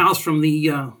cleaned house from the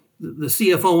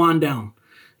CFO on down.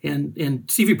 And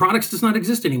CV Products does not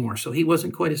exist anymore, so he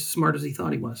wasn't quite as smart as he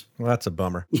thought he was. Well, that's a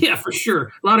bummer. Yeah, for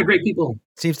sure. A lot of great people.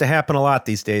 Seems to happen a lot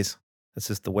these days. That's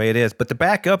just the way it is. But to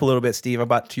back up a little bit, Steve,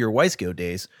 about to your Wiseco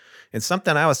days, and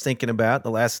something I was thinking about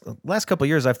the last couple of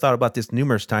years, I've thought about this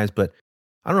numerous times, but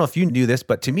I don't know if you knew this,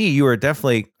 but to me, you were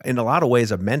definitely, in a lot of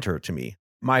ways, a mentor to me.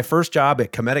 My first job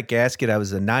at Cometic Gasket, I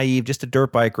was just a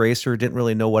dirt bike racer, didn't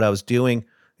really know what I was doing.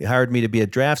 They hired me to be a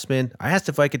draftsman. I asked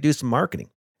if I could do some marketing,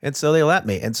 and so they let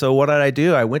me. And so what did I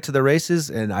do? I went to the races,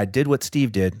 and I did what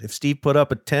Steve did. If Steve put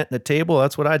up a tent and a table,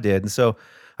 that's what I did. And so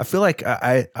I feel like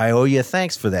I owe you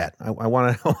thanks for that. I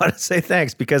want to say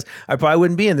thanks, because I probably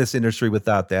wouldn't be in this industry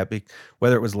without that.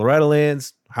 Whether it was Loretta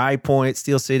Lynn's, High Point,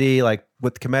 Steel City, like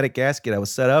with Cometic Gasket, I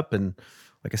was set up, and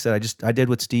like I said, I did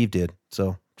what Steve did.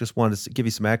 So just wanted to give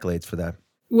you some accolades for that.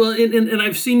 Well, and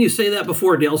I've seen you say that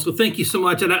before, Dale. So thank you so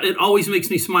much. And it always makes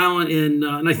me smile.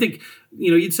 And I think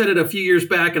you'd said it a few years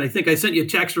back, and I think I sent you a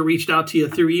text or reached out to you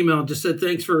through email and just said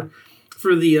thanks for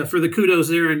the kudos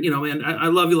there. And man, I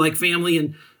love you like family,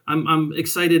 and I'm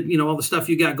excited, all the stuff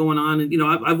you got going on. And,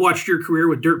 I've watched your career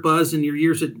with Dirt Buzz and your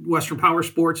years at Western Power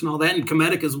Sports and all that, and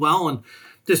Cometic as well. And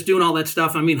just doing all that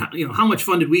stuff. I mean, how much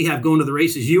fun did we have going to the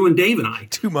races? You and Dave and I.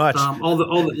 Too much.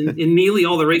 In Neely,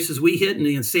 all the races we hit and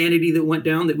the insanity that went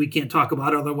down that we can't talk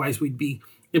about. Otherwise, we'd be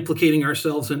implicating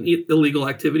ourselves in illegal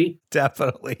activity.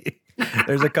 Definitely.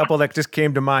 There's a couple that just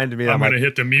came to mind to me. I'm going to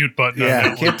hit the mute button.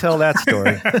 Yeah, I can't tell that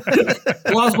story.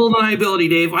 Plausible deniability,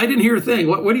 Dave. I didn't hear a thing.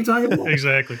 What are you talking about?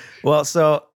 Exactly. Well,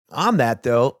 so on that,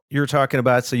 though, you're talking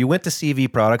about, so you went to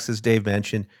CV Products, as Dave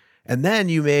mentioned, And then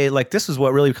you made, like, this is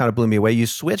what really kind of blew me away. You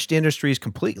switched industries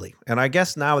completely. And I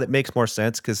guess now that makes more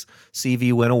sense because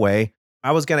CV went away.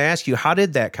 I was going to ask you, how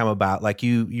did that come about? Like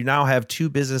you now have two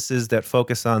businesses that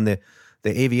focus on the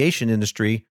aviation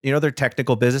industry. They're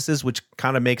technical businesses, which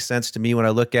kind of makes sense to me when I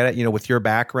look at it. With your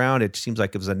background, it seems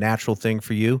like it was a natural thing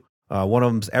for you. One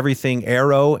of them's Everything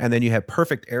Aero, and then you have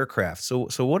Perfect Aircraft. So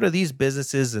what are these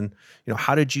businesses, and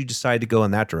how did you decide to go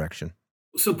in that direction?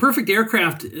 So Perfect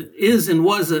Aircraft is and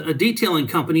was a detailing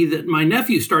company that my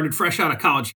nephew started fresh out of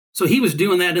college. So he was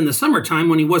doing that in the summertime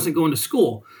when he wasn't going to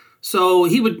school. So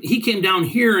he came down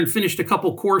here and finished a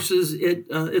couple courses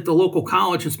at the local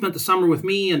college and spent the summer with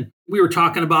me. And we were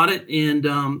talking about it.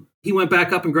 And he went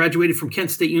back up and graduated from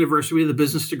Kent State University with a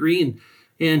business degree.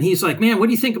 And he's like, man, what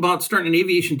do you think about starting an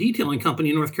aviation detailing company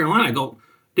in North Carolina? I go,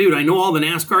 dude, I know all the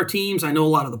NASCAR teams. I know a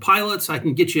lot of the pilots. I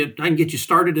can get you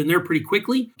started in there pretty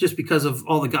quickly just because of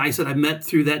all the guys that I've met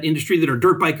through that industry that are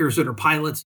dirt bikers, that are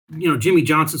pilots. Jimmy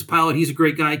Johnson's pilot, he's a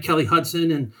great guy. Kelly Hudson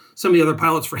and some of the other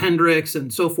pilots for Hendricks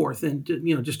and so forth. And,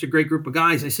 just a great group of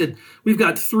guys. I said, we've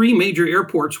got 3 major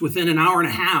airports within an hour and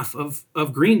a half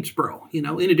of Greensboro, in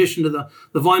addition to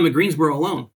the volume of Greensboro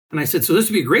alone. And I said, so this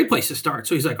would be a great place to start.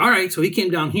 So he's like, all right. So he came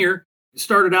down here,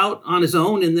 started out on his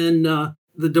own, and then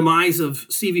the demise of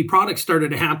CV Products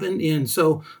started to happen. And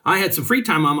so I had some free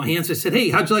time on my hands. I said,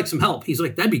 hey, how'd you like some help? He's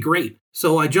like, that'd be great.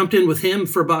 So I jumped in with him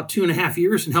for about 2.5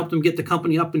 years and helped him get the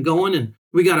company up and going. And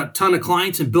we got a ton of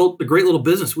clients and built a great little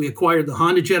business. We acquired the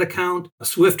Honda Jet account,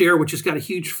 Swift Air, which has got a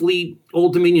huge fleet,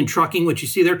 Old Dominion Trucking, which you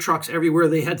see their trucks everywhere.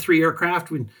 They had 3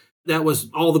 aircraft. That was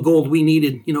all the gold we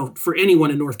needed, for anyone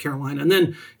in North Carolina. And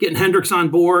then getting Hendricks on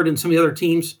board and some of the other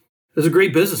teams. It was a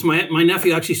great business. My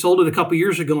nephew actually sold it a couple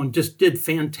years ago and just did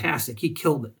fantastic. He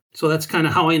killed it. So that's kind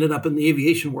of how I ended up in the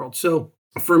aviation world. So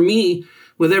for me,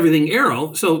 with Everything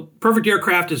Aero, so Perfect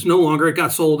Aircraft is no longer, it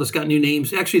got sold, it's got new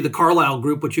names. Actually, the Carlisle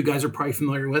Group, which you guys are probably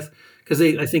familiar with, because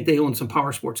I think they own some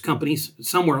power sports companies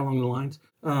somewhere along the lines.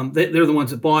 They're the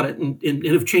ones that bought it and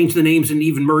have changed the names and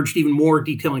even merged even more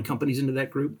detailing companies into that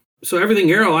group. So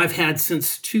Everything Aero I've had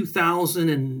since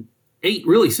 2008,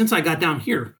 really, since I got down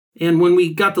here. And when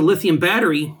we got the lithium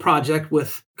battery project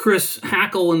with Chris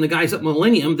Hackle and the guys at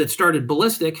Millennium that started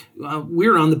Ballistic, we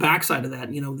were on the backside of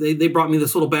that. They brought me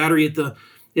this little battery at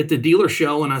the dealer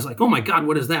show, and I was like, oh my God,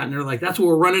 what is that? And they're like, that's what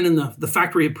we're running in the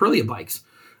factory of Aprilia bikes.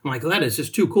 I'm like, that is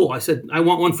just too cool. I said, I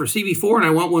want one for CV4 and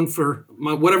I want one for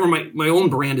whatever my own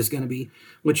brand is going to be,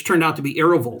 which turned out to be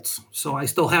Aerovolts. So I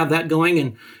still have that going,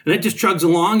 and it just chugs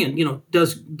along and,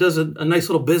 does a nice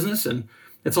little business, and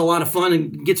it's a lot of fun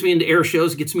and gets me into air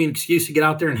shows, gets me an excuse to get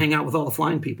out there and hang out with all the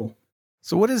flying people.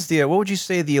 So what would you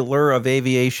say the allure of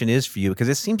aviation is for you? Because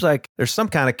it seems like there's some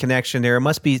kind of connection there. It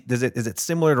must be, is it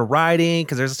similar to riding?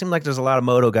 Because it seems like there's a lot of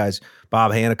moto guys.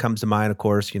 Bob Hanna comes to mind, of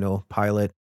course,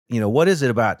 pilot. What is it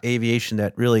about aviation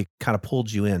that really kind of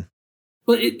pulled you in?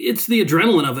 Well, it's the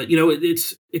adrenaline of it.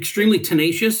 It's extremely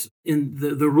tenacious, and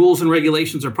the rules and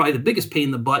regulations are probably the biggest pain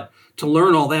in the butt to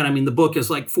learn all that. I mean, the book is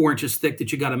like 4 inches thick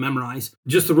that you got to memorize.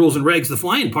 Just the rules and regs. The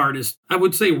flying part is, I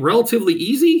would say, relatively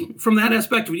easy from that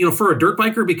aspect, for a dirt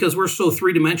biker, because we're so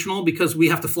 3-dimensional, because we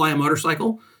have to fly a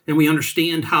motorcycle and we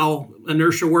understand how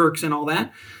inertia works and all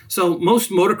that. So most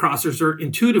motocrossers are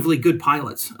intuitively good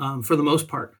pilots for the most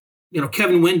part.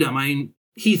 Kevin Windham,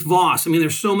 Heath Voss.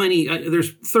 There's so many,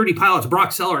 there's 30 pilots,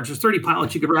 Brock Sellards, there's 30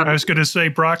 pilots you could ride. I was going to say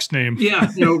Brock's name.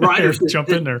 Yeah, riders. Jump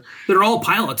in there. That are all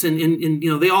pilots and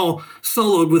they all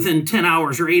soloed within 10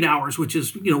 hours or 8 hours, which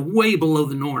is, way below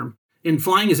the norm. And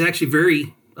flying is actually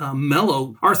very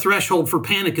mellow. Our threshold for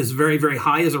panic is very, very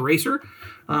high as a racer.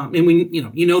 And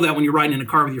that when you're riding in a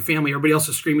car with your family, everybody else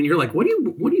is screaming. You're like,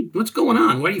 what's going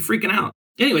on? Why are you freaking out?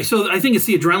 Anyway, so I think it's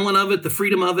the adrenaline of it, the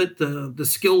freedom of it, the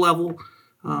skill level,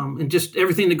 and just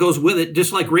everything that goes with it.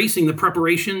 Just like racing, the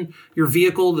preparation, your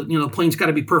vehicle, the plane's got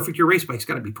to be perfect. Your race bike's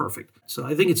got to be perfect. So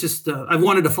I think it's just, I've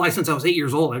wanted to fly since I was 8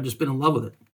 years old. I've just been in love with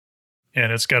it.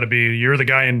 And it's got to be, you're the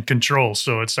guy in control.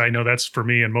 So I know that's for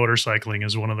me, and motorcycling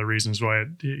is one of the reasons why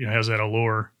it has that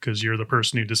allure, because you're the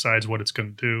person who decides what it's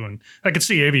going to do. And I could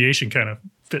see aviation kind of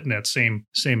fit in that same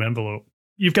envelope.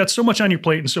 You've got so much on your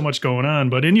plate and so much going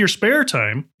on, but in your spare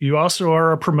time, you also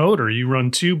are a promoter. You run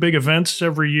 2 big events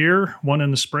every year, one in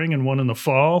the spring and one in the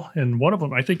fall. And one of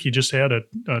them, I think you just had a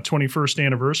 21st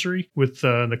anniversary with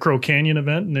the Crow Canyon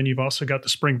event. And then you've also got the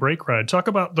Spring Break Ride. Talk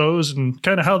about those and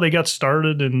kind of how they got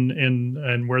started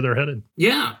and where they're headed.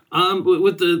 Yeah.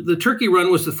 With the Turkey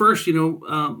Run was the first,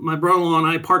 my brother-in-law and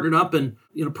I partnered up and,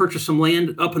 purchased some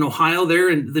land up in Ohio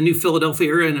there in the new Philadelphia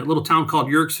area in a little town called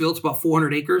Yerkesville. It's about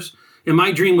 400 acres. And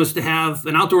my dream was to have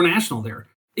an outdoor national there.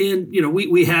 And,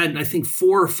 we had, I think,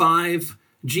 4 or 5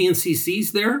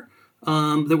 GNCCs there.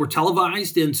 that were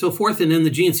televised and so forth. And then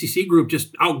the GNCC group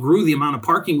just outgrew the amount of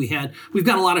parking we had. We've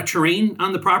got a lot of terrain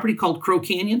on the property called Crow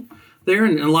Canyon there,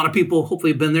 and a lot of people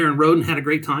hopefully have been there and rode and had a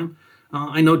great time.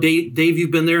 I know, Dave,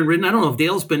 you've been there and ridden. I don't know if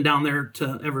Dale's been down there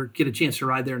to ever get a chance to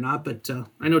ride there or not, but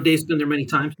I know Dave's been there many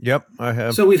times. Yep, I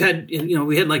have. So we had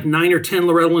like 9 or 10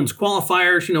 Loretta Lynn's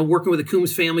qualifiers, working with the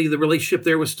Coombs family. The relationship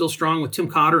there was still strong with Tim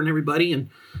Cotter and everybody. And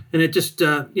it just,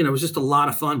 it was just a lot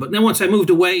of fun. But then once I moved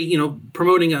away,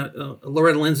 promoting a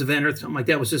Loretta Lynn's event or something like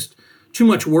that was just too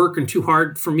much work and too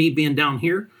hard for me being down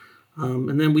here.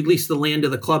 And then we leased the land to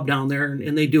the club down there,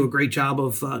 and they do a great job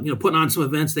of, putting on some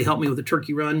events. They helped me with the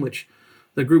turkey run, which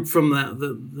the group from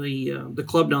the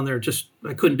club down there, just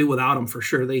I couldn't do without them for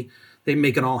sure. They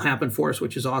make it all happen for us,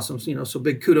 which is awesome. So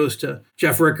big kudos to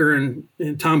Jeff Ricker and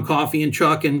Tom Coffey and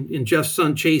Chuck and Jeff's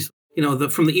son Chase.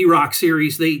 From the E-Rock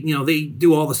series, they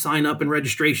do all the sign up and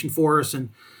registration for us, and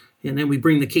then we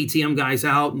bring the KTM guys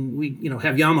out, and we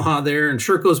have Yamaha there, and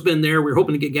Sherco's been there. We're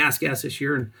hoping to get Gas this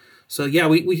year, and so yeah,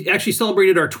 we actually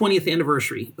celebrated our 20th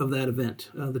anniversary of that event,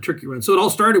 the turkey run. So it all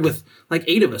started with like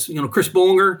 8 of us. Chris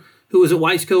Bollinger, who was at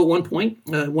Wiseco at one point,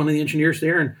 one of the engineers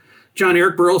there, and John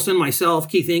Eric Burleson, myself,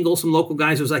 Keith Engel, some local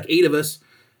guys. It was like 8 of us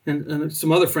and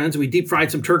some other friends. We deep fried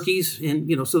some turkeys.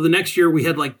 And, so the next year we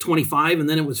had like 25, and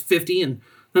then it was 50, and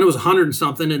then it was 100 and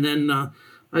something. And then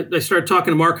I started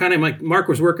talking to Mark Hunt. Mark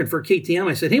was working for KTM.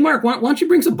 I said, hey, Mark, why don't you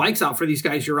bring some bikes out for these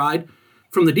guys you ride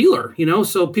from the dealer,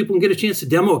 so people can get a chance to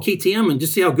demo a KTM and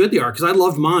just see how good they are. Because I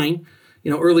loved mine.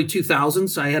 Early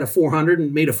 2000s, I had a 400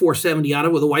 and made a 470 out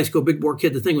of it with a Wiseco big bore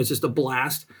kit. The thing was just a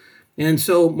blast. And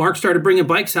so Mark started bringing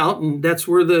bikes out, and that's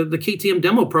where the KTM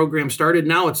demo program started.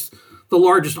 Now it's the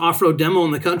largest off-road demo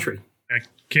in the country. I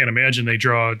can't imagine they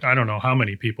draw, I don't know how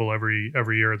many people every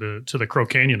year to the Crow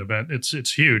Canyon event.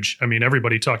 It's huge. I mean,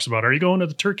 everybody talks about, are you going to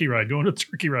the turkey ride? Going to the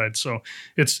turkey ride. So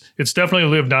it's definitely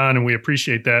lived on, and we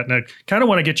appreciate that. And I kind of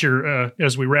want to get your,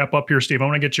 as we wrap up here, Steve, I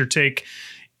want to get your take.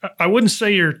 I wouldn't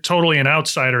say you're totally an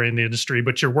outsider in the industry,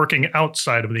 but you're working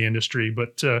outside of the industry.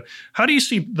 But how do you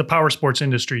see the power sports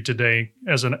industry today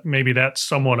as maybe that's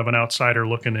somewhat of an outsider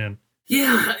looking in?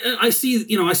 Yeah, I see,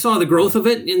 I saw the growth of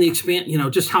it in the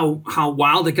just how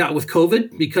wild it got with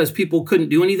COVID because people couldn't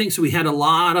do anything. So we had a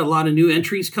lot of new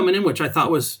entries coming in, which I thought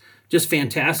was just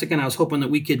fantastic. And I was hoping that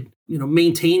we could,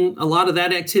 maintain a lot of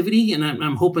that activity. And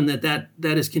I'm hoping that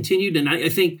has continued. And I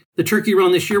think the turkey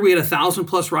run this year, we had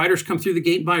 1,000+ riders come through the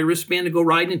gate and buy a wristband to go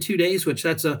riding in 2 days, which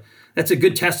that's a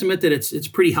good testament that it's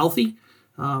pretty healthy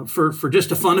for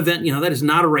just a fun event. That is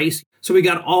not a race. So we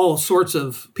got all sorts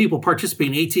of people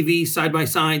participating, ATVs,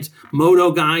 side-by-sides,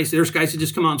 moto guys. There's guys that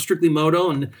just come out and strictly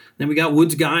moto, and then we got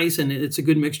woods guys, and it's a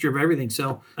good mixture of everything.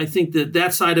 So I think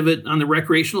that side of it, on the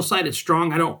recreational side, it's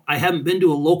strong. I haven't been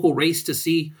to a local race to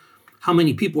see how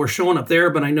many people are showing up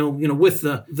there, but I know, with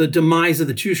the demise of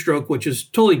the 2-stroke, which is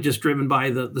totally just driven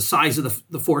by the size of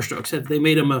the 4-strokes. If they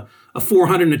made them a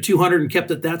 400 and a 200 and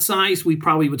kept it that size, we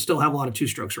probably would still have a lot of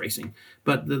 2-strokes racing.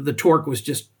 But the torque was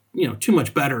just, too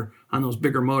much better on those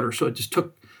bigger motors. So it just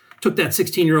took that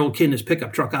 16-year-old kid in his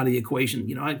pickup truck out of the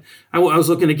equation. I was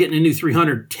looking at getting a new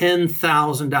 300,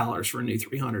 $10,000 for a new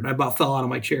 300. I about fell out of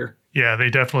my chair. Yeah, they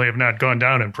definitely have not gone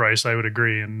down in price. I would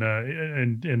agree, and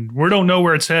we don't know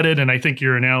where it's headed. And I think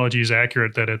your analogy is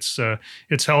accurate that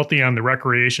it's healthy on the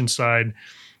recreation side.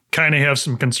 Kind of have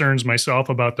some concerns myself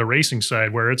about the racing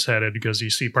side where it's headed because you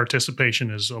see participation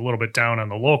is a little bit down on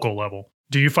the local level.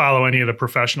 Do you follow any of the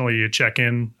professional? You check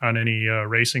in on any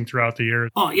racing throughout the year?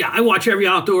 Oh yeah, I watch every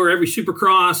outdoor, every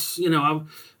Supercross.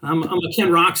 I'm a Ken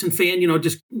Roczen fan.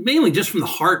 Just mainly just from the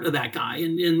heart of that guy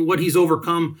and what he's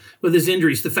overcome with his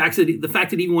injuries. The fact that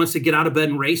he even wants to get out of bed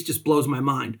and race just blows my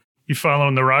mind. You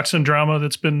following the Roczen drama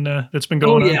that's been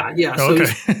going on? Yeah. So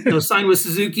okay. He's signed with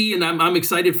Suzuki, and I'm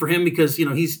excited for him because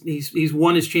he's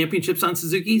won his championships on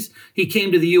Suzukis. He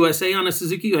came to the USA on a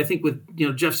Suzuki, I think, with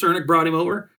Jeff Cernick brought him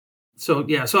over. So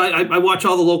yeah, so I watch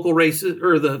all the local races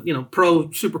or the pro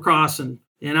Supercross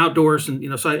and outdoors,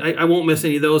 and so I won't miss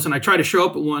any of those. And I try to show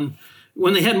up at one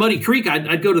when they had Muddy Creek.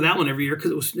 I'd go to that one every year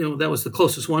because it was that was the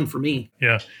closest one for me.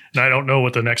 Yeah, and I don't know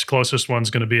what the next closest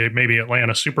one's going to be. Maybe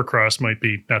Atlanta Supercross might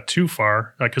be not too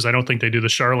far because I don't think they do the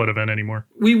Charlotte event anymore.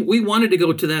 We wanted to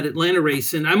go to that Atlanta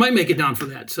race, and I might make it down for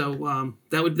that. So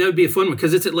that would be a fun one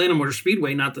because it's Atlanta Motor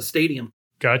Speedway, not the stadium.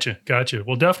 Gotcha.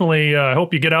 Well, definitely I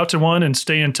hope you get out to one and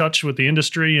stay in touch with the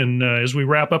industry. And as we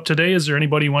wrap up today, is there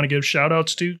anybody you want to give shout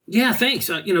outs to? Yeah, thanks.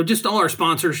 Just all our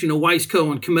sponsors,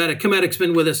 Wiseco and Cometic. Cometic's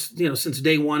been with us, since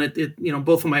day one at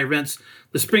both of my events.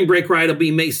 The spring break ride will be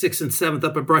May 6th and 7th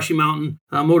up at Brushy Mountain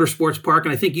Motorsports Park.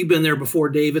 And I think you've been there before,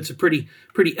 Dave. It's a pretty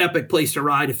epic place to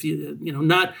ride. If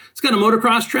it's got a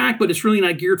motocross track, but it's really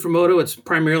not geared for moto. It's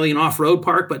primarily an off-road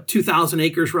park, but 2,000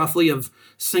 acres roughly of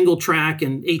single track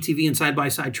and ATV and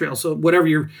side-by-side trails. So whatever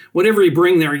you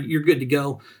bring there, you're good to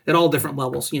go at all different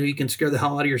levels. You can scare the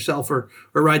hell out of yourself or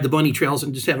ride the bunny trails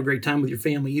and just have a great time with your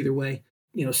family either way.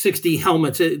 60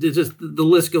 helmets. The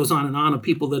list goes on and on of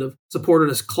people that have supported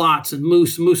us. Klotz and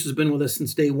Moose. Moose has been with us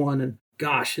since day one. And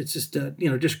gosh, it's just,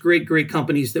 just great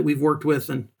companies that we've worked with.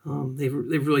 And they've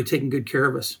really taken good care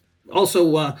of us.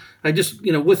 Also, I just,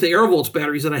 with the Aerovolts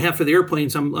batteries that I have for the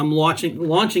airplanes, I'm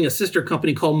launching a sister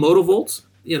company called Motovolts.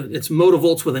 It's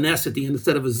Motovolts with an S at the end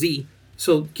instead of a Z.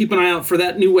 So keep an eye out for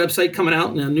that new website coming out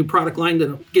and a new product line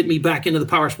that'll get me back into the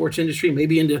power sports industry,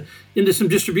 maybe into some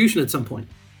distribution at some point.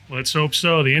 Let's hope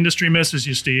so. The industry misses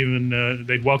you, Steve, and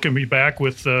they'd welcome you back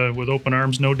with open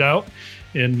arms, no doubt.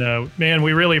 And man,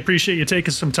 we really appreciate you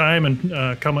taking some time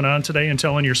and coming on today and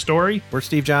telling your story. We're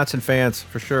Steve Johnson fans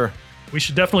for sure. We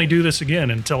should definitely do this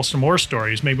again and tell some more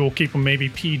stories. Maybe we'll keep them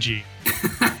PG.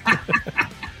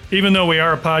 Even though we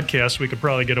are a podcast, we could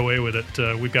probably get away with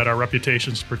it. We've got our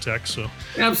reputations to protect, so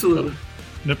absolutely.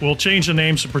 We'll change the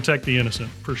names to protect the innocent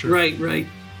for sure. Right.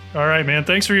 All right, man.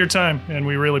 Thanks for your time, and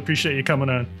we really appreciate you coming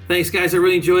on. Thanks, guys. I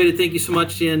really enjoyed it. Thank you so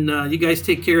much, and you guys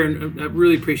take care, and I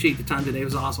really appreciate the time today. It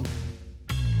was awesome.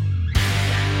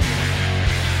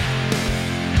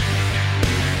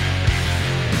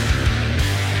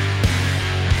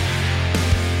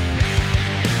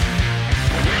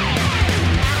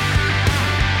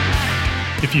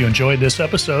 If you enjoyed this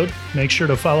episode, make sure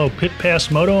to follow Pit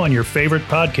Pass Moto on your favorite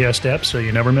podcast app so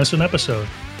you never miss an episode.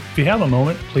 If you have a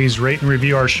moment, please rate and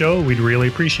review our show. We'd really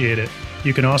appreciate it.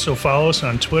 You can also follow us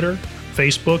on Twitter,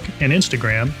 Facebook, and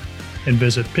Instagram, and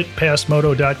visit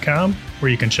pitpassmoto.com,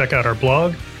 where you can check out our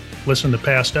blog, listen to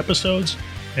past episodes,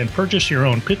 and purchase your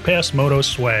own Pit Pass Moto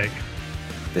swag.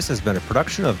 This has been a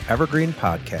production of Evergreen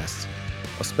Podcasts.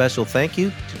 A special thank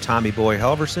you to Tommy Boy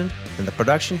Helverson and the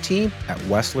production team at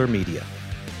Wessler Media.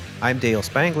 I'm Dale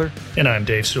Spangler. And I'm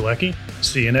Dave Sulecki.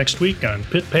 See you next week on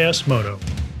Pit Pass Moto.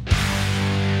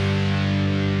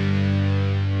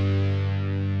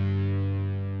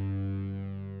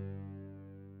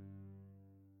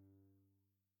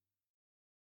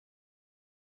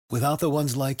 Without the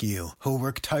ones like you, who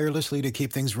work tirelessly to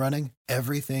keep things running,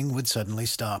 everything would suddenly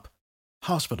stop.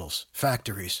 Hospitals,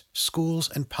 factories, schools,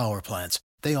 and power plants,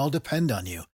 they all depend on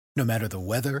you. No matter the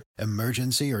weather,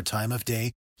 emergency, or time of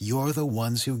day, you're the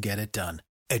ones who get it done.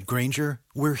 At Grainger,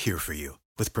 we're here for you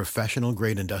with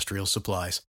professional-grade industrial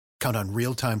supplies. Count on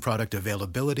real-time product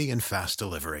availability and fast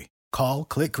delivery. Call,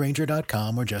 click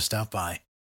Grainger.com, or just stop by.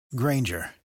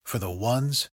 Grainger, for the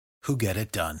ones who get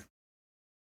it done.